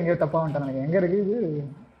ரூட்டே எங்கேயோ தப்பாக வந்துட்டேன் நினைக்கிறேன். எங்கே இருக்குது இது?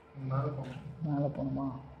 மேலே போகணுமா?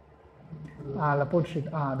 Laporte street.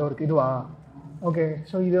 அது ஒரு இதுவா? ஓகே.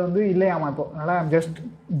 ஸோ இது வந்து இல்லையாமா இப்போ. அதனால் I'm just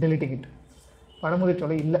deleting it.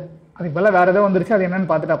 Pazhamudircholai இல்லை, அதுக்கு பதிலாக வேறு ஏதோ வந்துருச்சு. அது என்னன்னு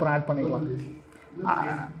பார்த்துட்டு அப்புறம் ஆட் பண்ணிக்கலாம்.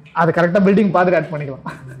 அது கரெக்டாக பில்டிங் பார்த்துட்டு ஆட் பண்ணிக்கலாம்.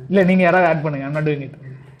 இல்லை நீங்கள் யாராவது ஆட் பண்ணுங்கள், ஐம் நாட் டூயிங் இட்.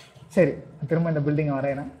 சரி, திரும்ப இந்த பில்டிங்கை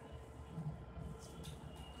வரைகிறேன்.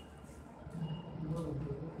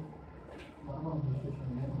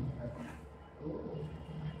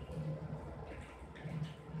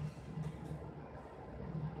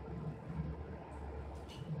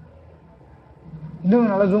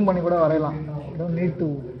 இன்னும் நல்லா ஜூம் பண்ணி கூட வரையலாம். Don't need to.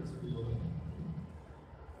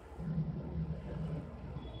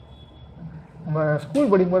 நம்ம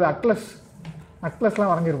ஸ்கூல் படிக்கும்போது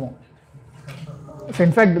அட்லஸ்லாம் வரைஞ்சிருப்போம். So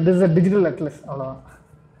in fact this is a digital atlas. அவ்வளோதான்.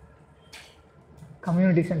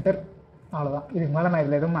 கம்யூனிட்டி சென்டர், அவ்வளோதான். இதுக்கு மேலே நான்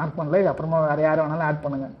இதில் எதுவும் ஆட் பண்ணல. இது அப்புறமா வேறு யார் வேணாலும் ஆட்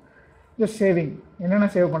பண்ணுங்கள். Just saving. என்னென்ன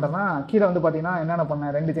சேவ் பண்ணுறேன்னா கீழே வந்து பார்த்தீங்கன்னா என்னென்ன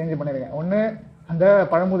பண்ணேன், 2 சேஞ்ச் பண்ணியிருக்கேன். ஒன்று அந்த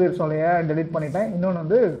பழமுதிர் சோலையை டெலிட் பண்ணிட்டேன். இன்னொன்று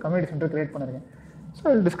வந்து கம்யூனிட்டி சென்டர் க்ரியேட் பண்ணியிருக்கேன். So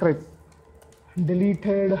I will describe.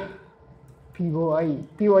 Deleted POI.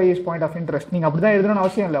 POI is point of interest. நீங்கள் அப்படி தான் எழுதணும்னு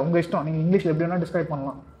அவசியம் இல்லை, உங்கள் இஷ்டம். நீங்கள் இங்கிலீஷில் எப்படி வேணால் டிஸ்கிரைப்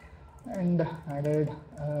பண்ணலாம். And added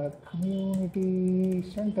community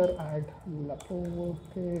center at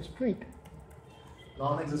Laporte Street.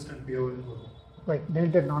 Non-existent POI. Right,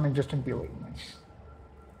 deleted non-existent POI. Nice.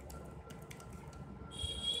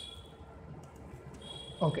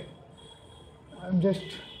 Okay, I'm just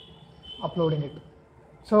uploading it.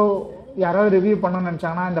 So யாராவது ரிவ்யூ பண்ணணும்னு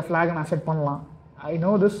நினச்சாங்கன்னா இந்த ஃப்ளாகை நான் செட் பண்ணலாம். I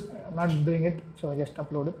know this, not doing it. So just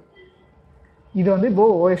upload. இது வந்து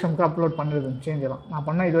இப்போது ஓஎஸ்எம்க்கு upload பண்ணுறது change எல்லாம் நான்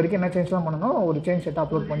பண்ண. இது வரைக்கும் என்ன சேஞ்ச்லாம் பண்ணணும், ஒரு சேஞ்ச் செட்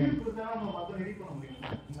அப்லோட் பண்ணி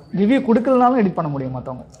ரிவ்யூ கொடுக்கலனாலும் எடிட் பண்ண முடியும்.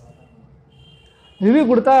 மற்றவங்க ரிவ்யூ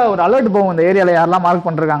கொடுத்தா ஒரு அலர்ட் போகும். இந்த ஏரியாவில் யாரெல்லாம் மார்க்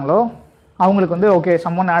பண்ணுறாங்களோ அவங்களுக்கு வந்து okay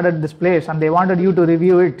summon added this place and they wanted you to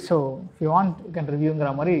review it. So if you want you can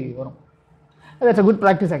ரிவ்யூங்கிற மாதிரி வரும். That's a good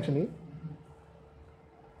practice actually.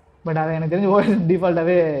 But அதை எனக்கு தெரிஞ்சு ஓஎஸ்எம்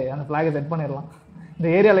டிஃபால்ட்டாகவே அந்த ஃப்ளாகை செட் பண்ணிடலாம். இந்த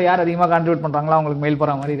ஏரியாவில் யார் அதிகமாக கான்ட்ரிபியூட் பண்ணுறாங்களோ அவங்களுக்கு மெயில்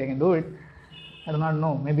போகிற மாதிரி they can do it. I do not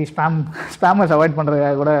know. Maybe spammers avoid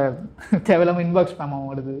பண்ணுறதுக்காக கூட தேவையில்லாமல் இன்பாக்ஸ் ஸ்பேம்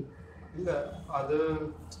ஆகும் வருது. இல்லை அது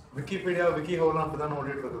விக்கிபீடியா விக்கி ஹோலாம் அப்படி தான்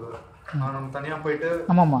ஓடிட்டு இருக்குது. நம்ம தனியாக போயிட்டு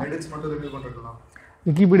ஆமாம்மா எடிட்ஸ் மட்டும் ரிவ்யூ பண்ணிருக்கலாம்.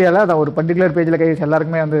 விக்கிபீடியாவில் அதை ஒரு பர்டிகுலர் பேஜில் கை வச்சு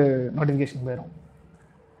எல்லாருக்குமே வந்து நோட்டிஃபிகேஷன் போயிடும்.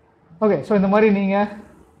 ஓகே, ஸோ இந்த மாதிரி நீங்கள்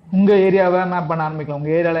உங்கள் ஏரியாவை மேப் பண்ண ஆரம்பிக்கலாம்.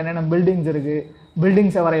 உங்கள் ஏரியாவில் என்னென்ன பில்டிங்ஸ் இருக்குது,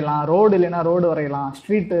 பில்டிங்ஸை வரையலாம். ரோடு இல்லைன்னா ரோடு வரையலாம்.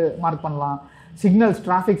 ஸ்ட்ரீட்டு மார்க் பண்ணலாம். Signals,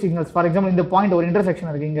 traffic signals. For example இந்த பாயிண்ட் ஒரு இன்டர்செக்ஷன்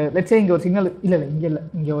இருக்குது. இங்கே லெட்ஸே இங்கே ஒரு சிக்னல் இல்லை இங்கே இல்லை,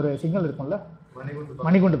 இங்கே ஒரு சிக்னல் இருக்கும்ல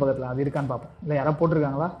மணிகுண்டு பக்கத்தில், அது இருக்கான்னு பார்ப்போம். இல்லை யாராவது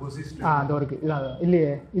போட்டிருக்காங்களா? அது இருக்குது. இதான்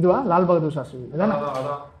இல்லையே, இதுவா லால் பகதூர் சாஸ்திரி இதானே?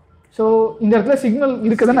 ஸோ இந்த இடத்துல சிக்னல்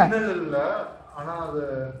இருக்குது தானே?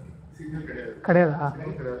 கிடையாதா?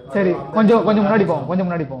 சரி, கொஞ்சம் முன்னாடி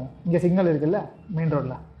போவோம். இங்கே சிக்னல் இருக்குல்ல மெயின்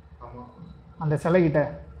ரோட்டில் அந்த சிலைகிட்ட.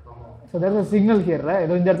 So there is signal here.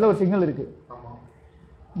 ஏதோ இந்த இடத்துல ஒரு சிக்னல் இருக்குது.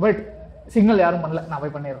 பட் சிக்னல் யாரும் பண்ணல, நான்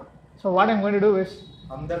போய் பண்ணிடுறேன். So what I'm going to to is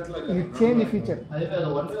இது சேஞ்ச் ஃபீச்சர்.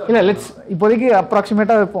 இல்லை லெட்ஸ் இப்போதைக்கு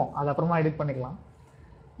அப்ராக்சிமேட்டாக வைப்போம், அது அப்புறமா எடிட் பண்ணிக்கலாம்.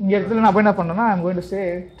 இங்கே இடத்துல நான் போய் என்ன பண்ணேன்னா I'm going to say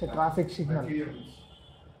traffic signal,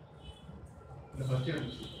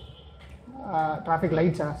 traffic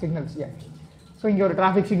லைட்ஸா signals. So இங்கே ஒரு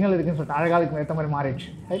டிராஃபிக் சிக்னல் இருக்குன்னு சொல்லிட்டு அழகாக அதுக்கு ஏற்ற மாதிரி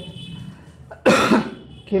மாறிடுச்சு. ரைட்,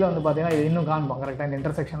 கீழே வந்து பார்த்தீங்கன்னா இது இன்னும் காண்போம் கரெக்டாக இந்த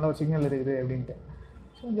இன்டர்செக்ஷனில் ஒரு சிக்னல் இருக்குது அப்படின்ட்டு.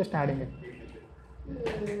 ஸோ ஜஸ்ட் ஆடிங் இட்,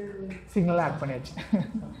 சிக்னலாக ஆட் பண்ணியாச்சு.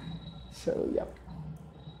 So yeah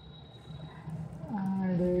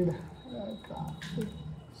added traffic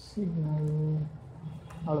signal,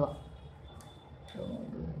 அவ்வளோதான்.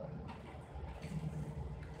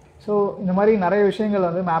 ஸோ இந்த மாதிரி நிறைய விஷயங்கள்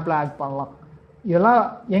வந்து மேப்பில் ஆட் பண்ணலாம். இதெல்லாம்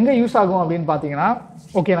எங்கே யூஸ் ஆகும் அப்படின்னு பார்த்தீங்கன்னா,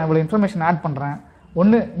 ஓகே நான் இவ்வளோ இன்ஃபர்மேஷன் ஆட் பண்ணுறேன்,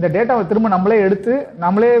 ஒன்று இந்த டேட்டாவை திரும்ப நம்மளே எடுத்து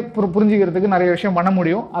நம்மளே புரிஞ்சுக்கிறதுக்கு நிறைய விஷயம் பண்ண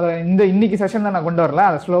முடியும். அதை இன்னைக்கு செஷனில் நான் கொண்டு வரல,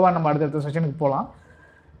 அதை ஸ்லோவாக நம்ம அடுத்தடுத்த செஷனுக்கு போகலாம்.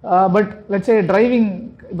 பட் லெட்ஸ் சே டிரைவிங்,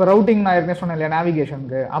 இப்போ ரவுட்டிங் நான் ஏற்கனவே சொன்னேன் இல்லையா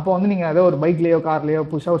நேவிகேஷனுக்கு, அப்போ வந்து நீங்கள் ஏதோ ஒரு பைக்லேயோ கார்லேயோ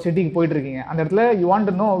புதுசாக ஒரு சிட்டிக்கு போயிட்டு இருக்கீங்க, அந்த இடத்துல you want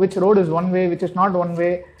to know which road is one way which is not one way,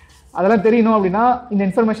 அதெல்லாம் தெரியணும் அப்படின்னா இந்த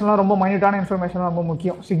இன்ஃபர்மேஷன்லாம் ரொம்ப மைன்யூட்டான இன்ஃபர்மேஷன் ரொம்ப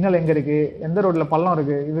முக்கியம். சிக்னல் எங்கே இருக்குது, எந்த ரோட்டில் பள்ளம்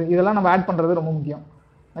இருக்குது, இதெல்லாம் நம்ம ஆட் பண்ணுறது ரொம்ப முக்கியம்,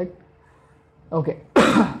 ரைட்? ஓகே,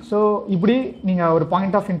 ஸோ இப்படி நீங்கள் ஒரு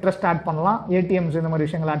பாயிண்ட் ஆஃப் இன்ட்ரெஸ்ட் ஆட் பண்ணலாம், ஏடிஎம்ஸ் இந்த மாதிரி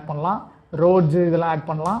விஷயங்கள் ஆட் பண்ணலாம், ரோட்ஸு இதெல்லாம் ஆட்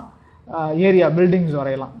பண்ணலாம், ஏரியா பில்டிங்ஸ்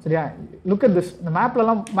வரையலாம். சரியா? Look at this. இந்த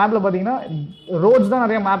மேப்பில் பார்த்தீங்கன்னா ரோட்ஸ் தான்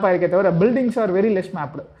நிறைய மேப் ஆயிருக்கே தவிர buildings are very less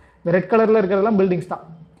mapped. இந்த ரெட் கலரில் இருக்கிறதெல்லாம் பில்டிங்ஸ் தான்.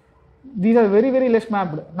 These are very very less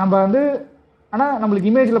mapped. நம்ம வந்து ஆனால் நம்மளுக்கு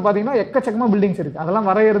இமேஜில் பார்த்தீங்கன்னா எக்கச்சக்கமாக பில்டிங்ஸ் இருக்குது, அதெல்லாம்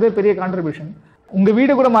வரைகிறதே பெரிய கான்ட்ரிபியூஷன். உங்கள்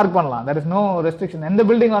வீடு கூட மார்க் பண்ணலாம், தட் இஸ் நோ ரெஸ்ட்ரிக்ஷன். எந்த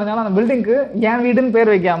பில்டிங் வரைஞ்சாலும் அந்த பில்டிங்க்கு என் வீடுன்னு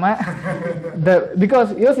பேர் வைக்காமல் பிகாஸ்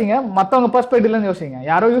யோசிங்க, மற்றவங்க பர்ஸ்பெக்டிவ்லேருந்து யோசிங்க,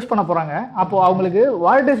 யாரோ யூஸ் பண்ண போகிறாங்க, அப்போது அவங்களுக்கு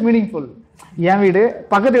வாட் இஸ் மீனிங்ஃபுல். என் வீடு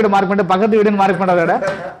பக்கத்து வீடு மார்க் பண்ணிட்டு பக்கத்து வீடுன்னு மார்க் பண்ணுறத விட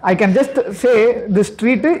I can just say the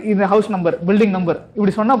street, இந்த ஹவுஸ் நம்பர், பில்டிங் நம்பர்,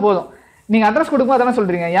 இப்படி சொன்னால் போதும். நீங்கள் அட்ரஸ் கொடுக்கும்போது அதெல்லாம்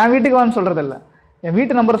சொல்கிறீங்க, என் வீட்டுக்கு வான்னு சொல்கிறது இல்லை, என்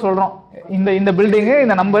வீட்டு நம்பர் சொல்கிறோம், இந்த பில்டிங்கு,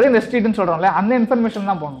 இந்த நம்பரு, இந்த ஸ்ட்ரீட்டுன்னு சொல்கிறோம்ல, அந்த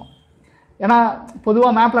இன்ஃபர்மேஷன் தான் போடணும். ஏன்னா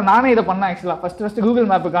பொதுவாக மேப்பில் நானே இதை பண்ணேன் ஆக்சுவலாக. ஃபஸ்ட்டு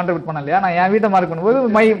கூகுள் மேப்பு கான்ட்ரிபியூட் பண்ண இல்லையா, நான் என் வீட்டை மார்க் பண்ணும்போது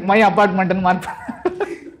my அப்பார்ட்மெண்ட்னு mark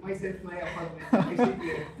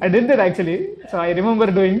I did it actually. So I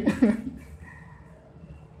remember doing.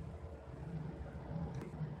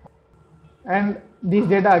 And these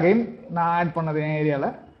data again நான் ஆட் பண்ணது என் ஏரியாவில்,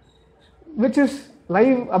 விச் இஸ்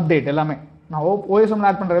லைவ் அப்டேட். எல்லாமே நான் ஓஎஸ்எம்ல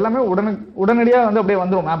ஆட் பண்ணுறது எல்லாமே உடனடியாக வந்து அப்படியே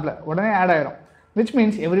வந்துடும், மேப்பில் உடனே ஆட் ஆயிரும். Which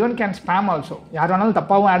means every one can spam also. யார் வேணாலும்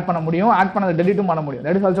தப்பாகவும் ஆட் பண்ண முடியும், ஆட் பண்ணதை டெலிட்டும் பண்ண முடியும்.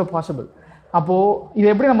 That is also possible. அப்போது இதை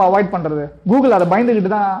எப்படி நம்ம அவாய்ட் பண்ணுறது? கூகுள் அதை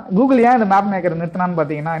பயந்துக்கிட்டு தான். கூகுள் ஏன் இந்த மேப் மேக்கர் நிறுத்தினான்னு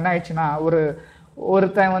பார்த்தீங்கன்னா என்ன ஆயிடுச்சுன்னா,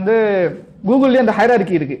 ஒருத்தன் வந்து கூகுள்லேயே அந்த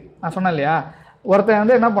ஹைரார்கி இருக்குது நான் சொன்னேன் இல்லையா. ஒருத்தன்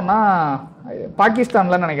வந்து என்ன பண்ணால்,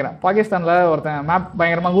 பாகிஸ்தானில் நினைக்கிறேன், பாகிஸ்தானில் ஒருத்தன் மேப்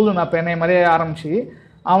பயங்கரமாக கூகுள் மேப் என்னை மாதிரியே ஆரம்பிச்சு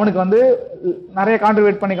அவனுக்கு வந்து நிறைய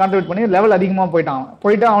கான்ட்ரிபியூட் பண்ணி லெவல் அதிகமாக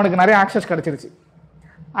போயிட்டு அவனுக்கு நிறைய ஆக்சஸ் கிடச்சிருச்சு.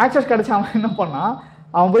 ஆக்சஸ் கிடச்சி அவன் என்ன பண்ணான்,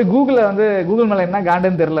 அவன் போய் கூகுள் மேலே என்ன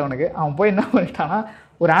காண்டுன்னு தெரில அவனுக்கு. அவன் போய் என்ன பண்ணிட்டான்னா,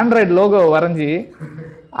 ஒரு ஆண்ட்ராய்டு லோகோ வரைஞ்சி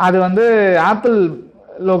அது வந்து ஆப்பிள்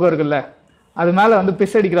லோகோ இருக்குல்ல, அது மேலே வந்து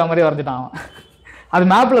பிஸ் அடிக்கிற மாதிரி வரைஞ்சிட்டான் அவன். அது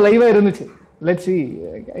மேப்பில் லைவாக இருந்துச்சு. Let's see,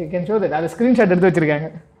 I can show that. அது ஸ்க்ரீன்ஷாட் எடுத்து வச்சுருக்காங்க.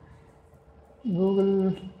 Google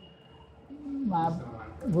map,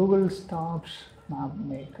 Google stops map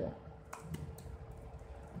maker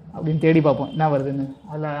அப்படின்னு தேடி பார்ப்போம் என்ன வருதுன்னு.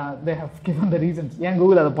 அதில் they have given the reasons ஏன்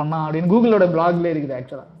கூகுள் அதை பண்ணா அப்படின்னு கூகுளோட பிளாக்லேயே இருக்குது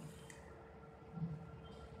ஆக்சுவலாக.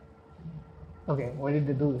 Okay, why did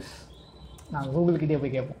they do this? நாங்கள் கூகுள்கிட்டே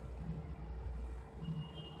போய் கேட்போம்,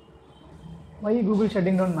 why Google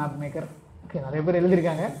shutting down map maker? Okay, நிறைய பேர்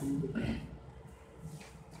எழுதியிருக்காங்க.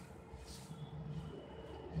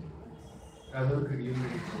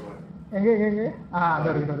 எங்கே அது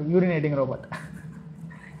ஒரு urinating robot.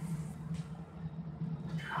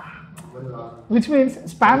 Which means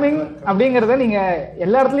spamming அப்படிங்கிறத நீங்கள்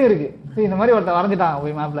எல்லா இடத்துலையும் இருக்குது. இந்த மாதிரி ஒருத்தர் வரைஞ்சிட்டாங்க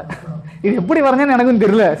போய் மேப்பில். இது எப்படி வரைஞ்சேன்னு எனக்கும்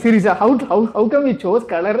தெரியல சீரியஸாக. How come you sous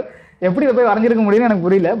colour, எப்படி இதை போய் வரைஞ்சிருக்க முடியும்னு எனக்கு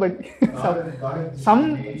புரியல. But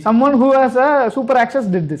someone who has a super access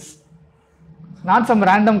did this, not some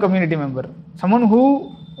random community member. Someone who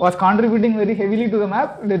was contributing very heavily to the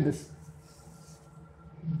map did this.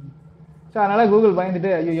 So அதனால் Google பயந்துட்டு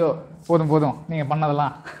ஐயோ போதும் நீங்கள்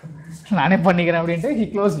பண்ணதெல்லாம் நானே பண்ணிக்கிறேன் அப்படின்ட்டு he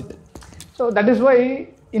closed it. So that is why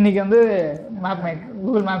இன்றைக்கி வந்து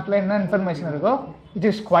கூகுள் மேப்பில் என்ன இன்ஃபர்மேஷன் இருக்கோ it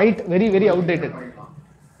is quite very very outdated.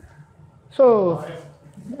 So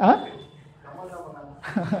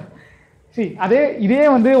இதே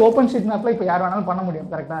வந்து OpenStreetMapல இப்போ யார் வேணாலும் பண்ண முடியும்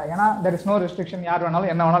கரெக்டாக. ஏன்னா there is no restriction, யார்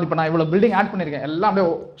வேணாலும் என்ன வேணாலும். இப்போ நான் இவ்வளோ பில்டிங் ஆட் பண்ணியிருக்கேன், எல்லாம் அப்படியே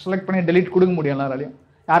செலக்ட் பண்ணி டெலிட் கொடுக்க முடியும் எல்லாராலையும்,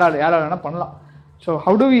 யாரால் வேணால் பண்ணலாம். So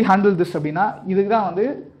how to we handle this அப்படின்னா, இதுக்கு தான் வந்து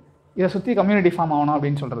இதை சுற்றி கம்யூனிட்டி ஃபார்ம் ஆகணும்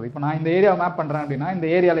அப்படின்னு சொல்கிறது. இப்போ நான் இந்த ஏரியா மேப் பண்ணுறேன் அப்படின்னா, இந்த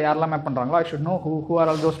ஏரியாவில் யாரெல்லாம் மேப் பண்ணுறாங்களோ I should know who are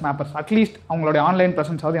all those மேப்பர்ஸ். At least அவங்களுடைய ஆன்லைன்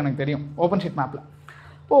ப்ரெசன்ஸ் ஆகுது எனக்கு தெரியும் OpenStreetMapல.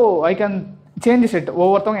 இப்போது ஐ கேன் சேஞ்சஸ் இட்.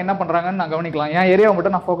 ஒவ்வொருத்தவங்க என்ன பண்ணுறாங்கன்னு நான் கவனிக்கலாம். என் ஏரியாவை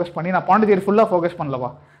மட்டும் நான் ஃபோக்கஸ் பண்ணி, நான் பாண்டிச்சேரி ஃபுல்லாக ஃபோக்கஸ்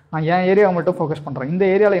பண்ணலப்பா, நான் என் ஏரியாவை மட்டும் ஃபோக்கஸ் பண்ணுறேன். இந்த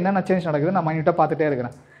ஏரியாவில் என்னென்ன சேஞ்ச் நடக்குது நான் மைனியூட்டாக பார்த்துட்டே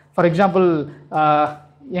இருக்கிறேன். ஃபார் எக்ஸாம்பிள்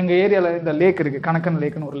எங்கள் ஏரியாவில் இந்த லேக் இருக்குது, கணக்கன்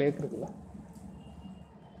லேக்குன்னு ஒரு லேக் இருக்குல்ல,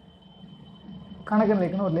 கணக்கன்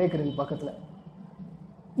லேக்னு ஒரு லேக் இருக்குது பக்கத்தில்.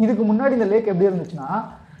 இதுக்கு முன்னாடி இந்த லேக் எப்படி இருந்துச்சுன்னா,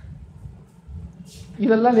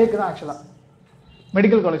 இதெல்லாம் லேக் தான் ஆக்சுவலாக.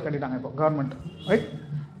 மெடிக்கல் காலேஜ் கட்டிட்டாங்க இப்போ கவர்மெண்ட், ரைட்?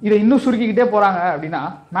 இதை இன்னும் சுருக்கிக்கிட்டே போகிறாங்க அப்படின்னா,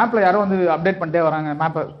 மேப்பில் யாரோ வந்து அப்டேட் பண்ணிட்டே வராங்க,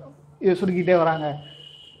 மேப்பை இது சுருக்கிக்கிட்டே வராங்க.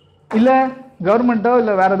 இல்லை கவர்மெண்ட்டோ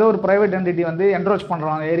இல்லை வேறு ஏதோ ஒரு ப்ரைவேட் என்டிட்டி வந்து என்ரோச்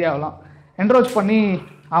பண்ணுறான் அந்த ஏரியாவெலாம். என்ரோச் பண்ணி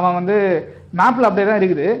அவன் வந்து மேப்பில் அப்படியே தான்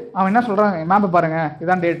இருக்குது. அவன் என்ன சொல்கிறான், மேப்பை பாருங்கள்,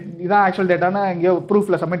 இதான் டேட், இதான் ஆக்சுவல் டேட்டான்னு எங்கேயோ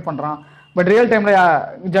ப்ரூஃபில் சப்மிட் பண்ணுறான். பட் ரியல் டைமில்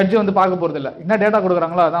ஜட்ஜு வந்து பார்க்க போகிறது இல்லை. என்ன டேட்டா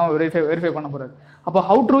கொடுக்குறாங்களோ அதான் வெரிஃபை பண்ண போகிறாரு. அப்போ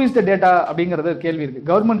how true is the data அப்படிங்கிறது கேள்வி இருக்குது.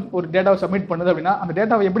 கவர்மெண்ட் ஒரு டேட்டாவை சப்மிட் பண்ணுது அப்படின்னா அந்த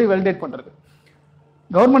டேட்டாவை எப்படி வேலிடேட் பண்ணுறது?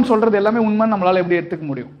 கவர்மெண்ட் சொல்கிறது எல்லாமே உண்மைன்னு நம்மளால் எப்படி எடுத்துக்க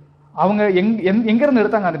முடியும்? அவங்க எங்கேருந்து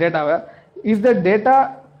எடுத்தாங்க அந்த டேட்டாவை? Is the data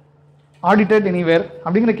audited anywhere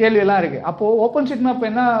அப்படிங்கிற கேள்வியெல்லாம் இருக்குது. அப்போது OpenStreetMap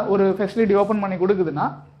என்ன ஒரு ஃபெசிலிட்டி ஓப்பன் பண்ணி கொடுக்குதுன்னா,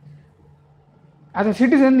 ஆஸ் அ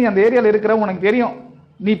சிட்டிசன் நீ அந்த ஏரியாவில் இருக்கிற உனக்கு தெரியும்,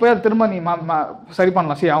 நீ போய் அதை திரும்ப நீ சரி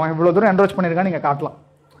பண்ணலாம். சரி, அவன் இவ்வளோ தூரம் என்ரோச் பண்ணியிருக்கான், நீங்கள் காட்டலாம்.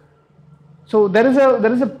 So there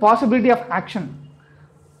is a possibility of action.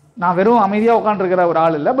 நான் வெறும் அமைதியாக உட்காந்துருக்கிற ஒரு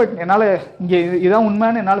ஆள் இல்லை, பட் என்னால் இங்கே இதுதான்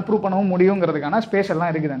உண்மைன்னு என்னால் ப்ரூவ் பண்ணவும் முடியுங்கிறதுக்கான ஸ்பேஸ்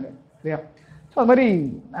எல்லாம் இருக்குது அங்கே, சரியா? ஸோ அது மாதிரி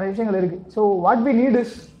நிறைய விஷயங்கள் இருக்குது. So what we need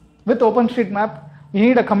is, with OpenStreetMap we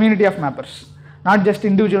need a community of mappers, not just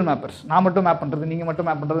individual mappers. நான் மட்டும் மேப் பண்ணுறது, நீங்கள் மட்டும்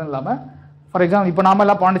மேப் பண்ணுறதுன்னு இல்லாமல், ஃபார் எக்ஸாம்பிள் இப்போ நாம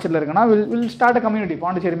எல்லாம் பாண்டிச்சேரியில் இருக்குன்னா will start a community,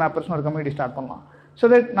 Pondicherry மேப்பர்ஸ்னு ஒரு கம்யூனிட்டி ஸ்டார்ட் பண்ணலாம். ஸோ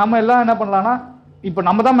தட் நம்ம எல்லாம் என்ன பண்ணலாம்னா, இப்போ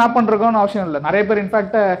நம்ம தான் மேப் பண்ணுறோம்னு அவசியம் இல்லை. நிறைய பேர்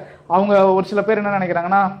இன்ஃபேக்ட் அவங்க ஒரு சில பேர் என்ன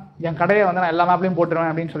நினைக்கிறாங்கன்னா, என் கடையை வந்து நான் எல்லா மேப்லையும்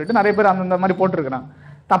போட்டுருவேன் அப்படின்னு சொல்லிட்டு நிறைய பேர் அந்த மாதிரி போட்டுருக்குறாங்க.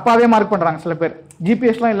 தப்பாகவே மார்க் பண்ணுறாங்க. சில பேர்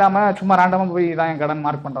ஜிபிஎஸ்லாம் இல்லாமல் சும்மா ரேண்டமாக போய் தான் என் கடன்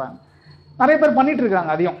மார்க் பண்ணுறாங்க. நிறைய பேர் பண்ணிட்டு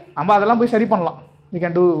இருக்காங்க. அதையும் நம்ம அதெல்லாம் போய் சரி பண்ணலாம். We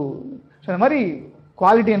can do. ஸோ இந்த மாதிரி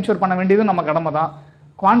குவாலிட்டி என்ஷூர் பண்ண வேண்டியதும் நம்ம கடமை தான்,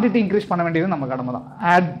 குவான்டிட்டி இன்க்ரீஸ் பண்ண வேண்டியதும் நம்ம கடமை தான்,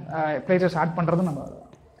 பிளேசஸ் ஆட் பண்ணுறதும் நம்ம.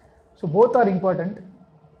 So both are important.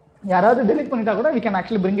 யாராவது டெலிட் பண்ணிட்டா கூட we can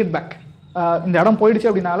actually bring it back. இந்த இடம் போயிடுச்சு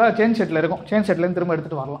அப்படின்னால சேஞ்ச் செட்டில் இருக்கும், சேஞ்ச் செட்லேருந்து திரும்ப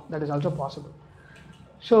எடுத்துகிட்டு வரலாம். That is also possible.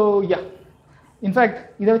 So yeah, in fact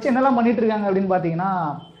இதை வச்சு என்னெல்லாம் பண்ணிட்டு இருக்காங்க அப்படின்னு பார்த்தீங்கன்னா,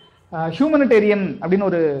 ஹியூமனிடேரியன் அப்படின்னு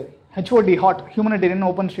ஒரு HOT ஹியூமனிடேரியன்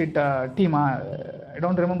ஓப்பன் ஸ்ட்ரீட் டீமா, I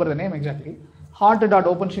don't remember the name exactly,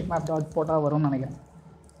 hot.openstreetmap போட்டால் வரும்னு நினைக்கிறேன்.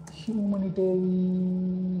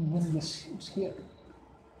 Humanitarian, yes, it's here.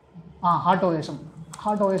 Hot OSM,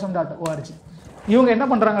 hotosm.org. இவங்க என்ன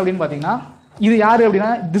பண்ணுறாங்க அப்படின்னு பார்த்தீங்கன்னா, இது யார்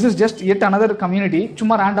அப்படின்னா, this is just yet another community.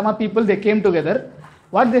 சும்மா ரேண்டமாக people they came together.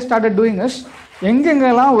 What they started doing is,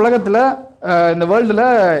 எங்கெங்கெல்லாம் உலகத்தில் இந்த வேர்ல்டில்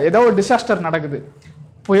ஏதோ ஒரு டிசாஸ்டர் நடக்குது,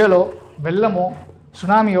 புயலோ வெள்ளமோ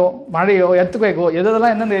சுனாமியோ மழையோ எர்த்குவேக்கோ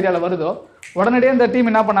எதெல்லாம் எந்தெந்த ஏரியாவில் வருதோ, உடனடியே இந்த டீம்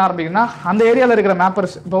என்ன பண்ண ஆரம்பிக்குன்னா, அந்த ஏரியாவில் இருக்கிற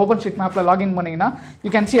மேப்பர்ஸ், இப்போ OpenStreetMapல லாகின் பண்ணிங்கன்னா you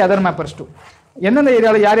can see other மேப்பர்ஸ் two. எந்தெந்த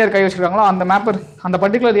ஏரியாவில் யார் யார் கை வச்சிருக்காங்களோ அந்த மேப்பர், அந்த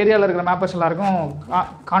பர்டிகுலர் ஏரியாவில் இருக்கிற மேப்பர்ஸ் எல்லாருக்கும்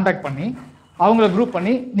கான்டாக்ட் பண்ணி அவங்கள குரூப்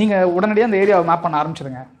பண்ணி நீங்கள் உடனடியாக அந்த ஏரியாவை மேப் பண்ண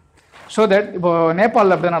ஆரம்பிச்சிருங்க. ஸோ தட் இப்போ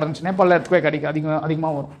நேபாளில் அப்படி தான் நடந்துச்சு. நேபாளில் எர்த்குவேக்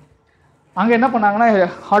அதிகமாக வரும். அங்கே என்ன பண்ணாங்கன்னா,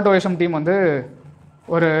 ஹாட் OSM டீம் வந்து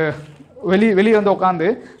ஒரு வெளியே வந்து உட்காந்து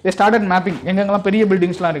தே ஸ்டார்டட் மேப்பிங் எங்கெங்கெல்லாம் பெரிய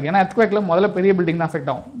பில்டிங்ஸ்லாம் இருக்குது. ஏன்னா எர்த்குவேக்கில் முதல்ல பெரிய பில்டிங் தான்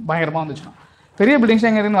அஃபெக்ட் ஆகும், பயங்கரமாக வந்துச்சுன்னா. பெரிய பில்டிங்ஸ்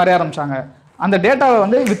எங்கே இருக்குன்னு வரைய ஆரம்பிச்சாங்க. அந்த டேட்டாவை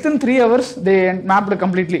வந்து within 3 hours they mapped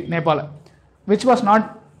completely நேபாளை, which was not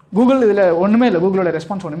Google. இதில் ஒன்றுமே இல்லை, கூகுளோட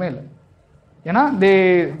ரெஸ்பான்ஸ் ஒன்றுமே இல்லை. ஏன்னா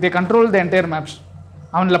தே கண்ட்ரோல் த என்டையர் மேப்ஸ்.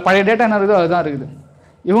 அவனில் பழைய டேட்டா என்ன இருக்குதோ அதுதான் இருக்குது.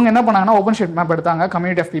 இவங்க என்ன பண்ணாங்கன்னா, OpenStreetMap எடுத்தாங்க,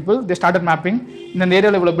 community of people, they started mapping. இந்த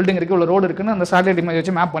ஏரியாவில் இவ்வளோ பில்டிங் இருக்குது, இவ்வளோ ரோடு இருக்குன்னு அந்த சேட்டலைட் இமேஜ்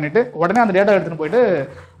வச்சு மேப் பண்ணிவிட்டு உடனே அந்த டேட்டா எடுத்துகிட்டு போயிட்டு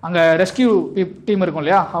அங்கே ரெஸ்கியூ டீம் இருக்கும்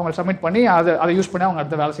இல்லையா, அவங்க சப்மிட் பண்ணி அதை யூஸ் பண்ணி அவங்க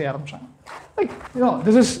அடுத்த வேலை செய்ய ஆரம்பிச்சாங்க. Like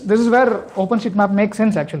this is where OpenStreetMap make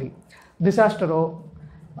sense actually. டிசாஸ்டரோ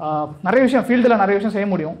நிறைய விஷயம் ஃபீல்டில் நிறைய விஷயம் செய்ய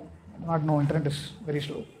முடியும். Not know, internet is very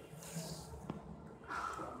slow.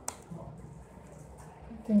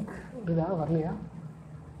 Think இதாக வரலையா?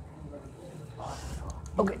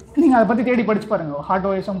 ஓகே, நீங்கள் அதை பற்றி தேடி படிச்சு பாருங்கள். ஹாட்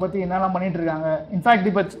OSM பற்றி என்னெல்லாம் பண்ணிட்டு இருக்காங்க. இன்ஃபேக்ட்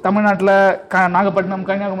இப்போ தமிழ்நாட்டில் நாகப்பட்டினம்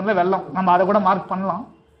கன்னியாகுமரியில் வெள்ளம், நம்ம அதை கூட மார்க் பண்ணலாம்.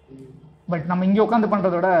 பட் நம்ம இங்கே உட்காந்து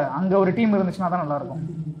பண்ணுறத விட அங்கே ஒரு டீம் இருந்துச்சுன்னா தான் நல்லாயிருக்கும்.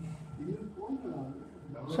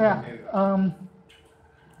 So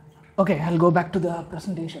okay, I will go back to the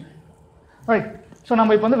presentation. Right. So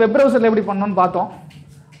நம்ம இப்போ வந்து வெப் ப்ரௌசரில் எப்படி பண்ணணும்னு பார்த்தோம்.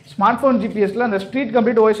 ஸ்மார்ட் ஃபோன் ஜிபிஎஸ்ல அந்த ஸ்ட்ரீட்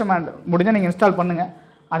கம்ப்ளீட் OSM அண்ட் முடிஞ்சால் நீங்கள் இன்ஸ்டால் பண்ணுங்கள்.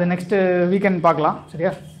 அது நெக்ஸ்ட்டு வீக்கெண்ட் பார்க்கலாம்,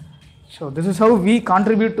 சரியா? So this is how we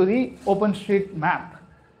contribute to the OpenStreetMap.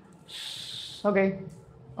 Okay,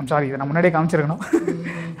 I'm sorry, இதை நான் முன்னாடியே காமிச்சிருக்கணும்.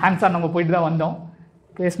 ஹேண்ட்ஸ் ஆன் நம்ம போயிட்டு தான் வந்தோம்,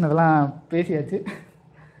 பேசினதெல்லாம் பேசியாச்சு.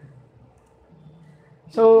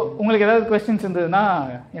 ஸோ உங்களுக்கு ஏதாவது கொஸ்டின்ஸ் இருந்ததுன்னா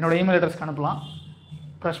என்னோட இமெயில் அட்ரஸ்க்கு அனுப்பலாம்,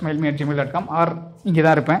 pressmailme@gmail.com, ஆர் இங்கே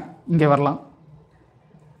தான் இருப்பேன், இங்கே வரலாம்.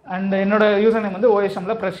 அண்ட் என்னோட யூசர் நேம் வந்து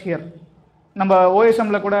OSMல ப்ரெஸ் ஹியர். நம்ம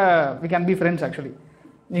OSMல கூட we can be friends actually.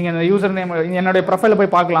 நீங்கள் இந்த யூசர் நேம் என்னுடைய ப்ரொஃபைலில்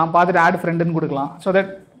போய் பார்க்கலாம், பார்த்துட்டு ஆட் ஃப்ரெண்டுன்னு கொடுக்கலாம். ஸோ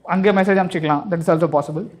தட் அங்கே message அனுப்பிச்சிக்கலாம். That is also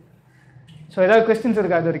possible. So ஏதாவது கொஸ்டின்ஸ்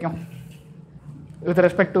இருக்கா அது வரைக்கும் வித்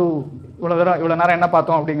ரெஸ்பெக்ட் டு இவ்வளோ நேரம் என்ன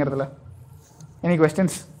பார்த்தோம் அப்படிங்கிறதுல? Any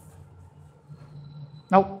questions?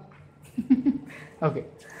 நோ. ஓகே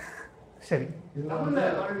சரி.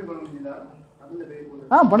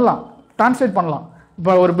 பண்ணலாம், ட்ரான்ஸ்லேட் பண்ணலாம்.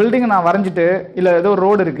 இப்போ ஒரு பில்டிங்கை நான் வரைஞ்சிட்டு இல்லை ஏதோ ஒரு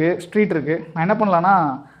ரோடு இருக்குது, ஸ்ட்ரீட் இருக்குது, நான் என்ன பண்ணலான்னா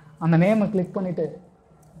அந்த நேமை கிளிக் பண்ணிவிட்டு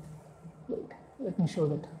லெட் மீ ஷோ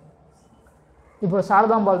தட். இப்போ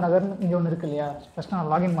சாரதாம்பாள் நகர் இங்கே ஒன்று இருக்கு இல்லையா, ஃபஸ்ட்டு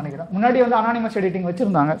நான் லாகின் பண்ணிக்கிறேன். முன்னாடி வந்து அனானிமஸ் எடிட்டிங்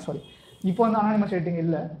வச்சுருந்தாங்க, சாரி இப்போ வந்து அனானிமஸ் எடிட்டிங்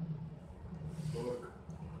இல்லை.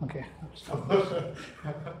 ஓகே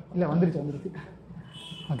இல்லை வந்துருச்சு.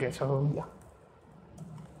 ஓகே ஸோ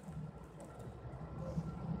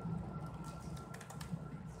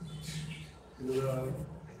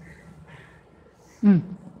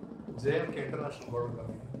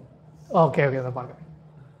ஓகே அதை பார்க்குறேன்.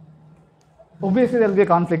 obviously there will be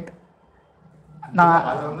a conflict. நான்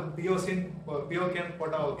அது வந்து பிஓகேன்னு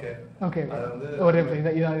போட்டா ஓகே. ஒரு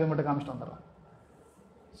இதை மட்டும் காமிச்சிட்டு வந்துடுறேன்.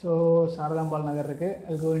 ஸோ சாரதாம்பாள் நகர் இருக்குது,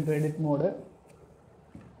 அது கோ இன்டு எடிட் மோடு.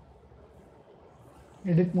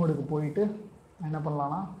 எடிட் மோடுக்கு போயிட்டு என்ன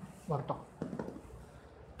பண்ணலான்னா வரட்டும்.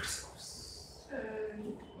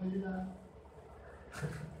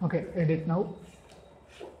 Okay edit now.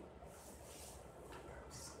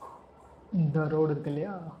 இந்த ரோடு இருக்கு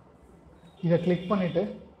இல்லையா, இதை கிளிக் பண்ணிவிட்டு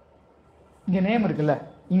இங்கே நேம் இருக்குல்ல,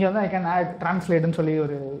 இங்கே வந்து ஐ கேன் ஆட் ட்ரான்ஸ்லேட்னு சொல்லி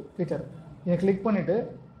ஒரு ஃபீச்சர். இதை கிளிக் பண்ணிவிட்டு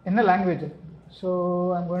என்ன language, so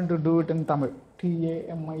I'm going to do it in Tamil.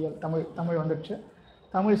 TAMIL Tamil வந்துடுச்சு.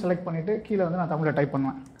 தமிழ் செலக்ட் பண்ணிவிட்டு கீழே வந்து நான் தமிழில் டைப்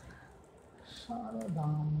பண்ணுவேன்.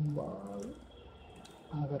 சாரதாம்பாள்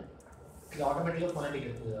நகர்.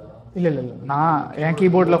 இல்லை நான் என்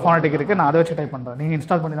கீபோர்டில் ஃபானட்டிக் இருக்குது, நான் அதை வச்சு டைப் பண்ணுறேன். நீங்கள்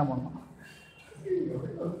இன்ஸ்டால் பண்ணி தான் பண்ணணும்.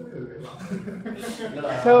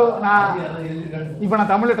 ஸோ இப்போ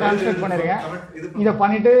நான் தமிழில் ட்ரான்ஸ்லேட் பண்ணியிருக்கேன். இதை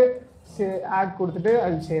பண்ணிவிட்டு ஆட் கொடுத்துட்டு I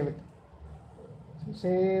will save it.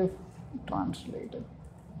 Save translated.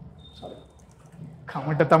 Sorry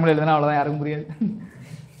கமெண்ட்டை தமிழ் எழுதுனா அவ்வளோதான், யாருக்கும் புரியாது.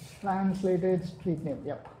 Translated street name,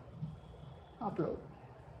 yup upload.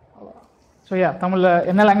 So தமிழில்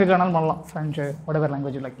என்ன லாங்குவேஜ் வேணாலும் பண்ணலாம், French whatever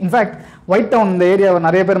language you like. In fact white down இந்த ஏரியாவை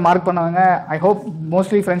நிறைய பேர் மார்க் பண்ணவங்க I hope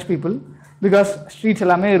mostly French people, because streets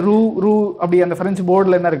எல்லாமே ரூ அப்படி அந்த ஃப்ரெஞ்சு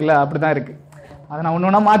போர்டில் என்ன இருக்குல்ல அப்படி தான் இருக்குது. அதை நான் ஒன்று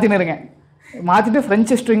ஒன்றா மாற்றின்னு இருக்கேன். மாற்றிட்டு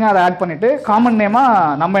ஃப்ரெஞ்சு ஸ்ட்ரிங்காக அதை ஆட் பண்ணிவிட்டு காமன்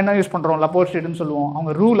நேமாக நம்ம என்ன யூஸ் பண்ணுறோம், லப்போ ஸ்ட்ரீட்னு சொல்லுவோம்.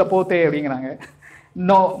 அவங்க ரூ லப்போத்தே அப்படிங்கிறாங்க.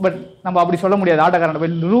 நோ, பட் நம்ம அப்படி சொல்ல முடியாது. ஆட்டோக்காரன்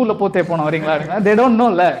போய் ரூ லப்போத்தே போனோம் வரீங்களா அப்படின்னா தே டோன்ட் நோ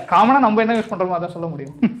இல்லை. காமனாக நம்ம என்ன யூஸ் பண்ணுறோமோ அதான் சொல்ல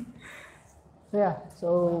முடியும். சரியா? ஸோ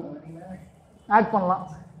ஆட் பண்ணலாம்.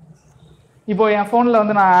 இப்போது என் ஃபோனில்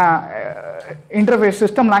வந்து நான் இன்டர்ஃபேஸ்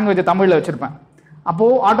சிஸ்டம் லாங்குவேஜ் தமிழில் வச்சுருப்பேன்.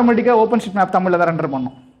 அப்போது ஆட்டோமேட்டிக்காக OpenStreetMap தமிழில் தான் ரெண்டர்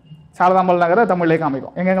பண்ணோம். சாரதாம்பாள் நகரை தமிழ்லேயே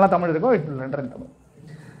காமிக்கும். எங்கெங்கெல்லாம் தமிழ் இருக்கோ it will render in Tamil.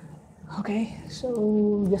 Okay so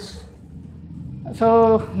S, so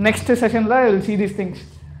next செஷனில் will see these things.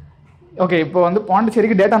 Okay இப்போ வந்து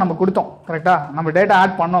பாண்டிச்சேரிக்கு டேட்டா நம்ம கொடுத்தோம் கரெக்டாக. நம்ம டேட்டா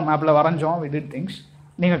ஆட் பண்ணோம், மேப்பில் வரைஞ்சோம், we did things.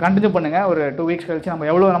 நீங்கள் கண்டினியூ பண்ணுங்கள். ஒரு 2 weeks கழிச்சு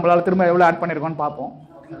நம்ம நம்மளால் திரும்ப எவ்வளோ ஆட் பண்ணியிருக்கோன்னு பார்ப்போம்.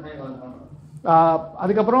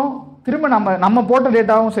 அதுக்கப்புறம் திரும்ப நம்ம போட்ட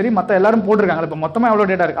டேட்டாவும் சரி மற்ற எல்லாரும் போட்டிருக்காங்க. இப்போ மொத்தமாக எவ்வளோ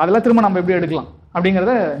டேட்டா இருக்குது அதெல்லாம் திரும்ப நம்ம எப்படி எடுக்கலாம்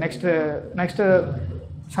அப்படிங்கிறத நெக்ஸ்ட்டு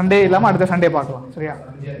சண்டே இல்லாமல் அடுத்த சண்டே பார்க்கலாம். சரியா?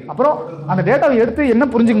 அப்புறம் அந்த டேட்டாவை எடுத்து என்ன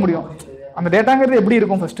புரிஞ்சிக்க முடியும், அந்த டேட்டாங்கிறது எப்படி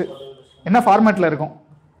இருக்கும், ஃபஸ்ட்டு என்ன ஃபார்மேட்டில் இருக்கும்,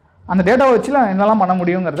 அந்த டேட்டாவை வச்சு என்னெல்லாம் பண்ண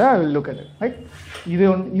முடியுங்கிறத லுக் அட். ரைட்?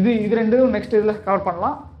 இது ரெண்டும் நெக்ஸ்ட் இதில் கவர்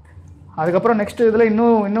பண்ணலாம். அதுக்கப்புறம் நெக்ஸ்ட் இதில்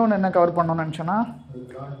இன்னொன்று என்ன கவர் பண்ணணும்னு நினச்சோன்னா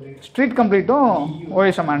ஸ்ட்ரீட் கம்ப்ளீட்டும்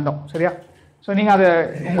OSM ஆண்டும். சரியா? ஸோ நீங்கள் அதை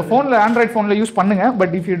உங்கள் ஃபோனில் ஆண்ட்ராய்ட் ஃபோனில் யூஸ் பண்ணுங்கள்.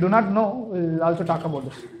 But if you to not know will also talk about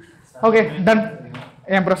this. Okay done.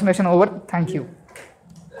 N presentation over. Thank you.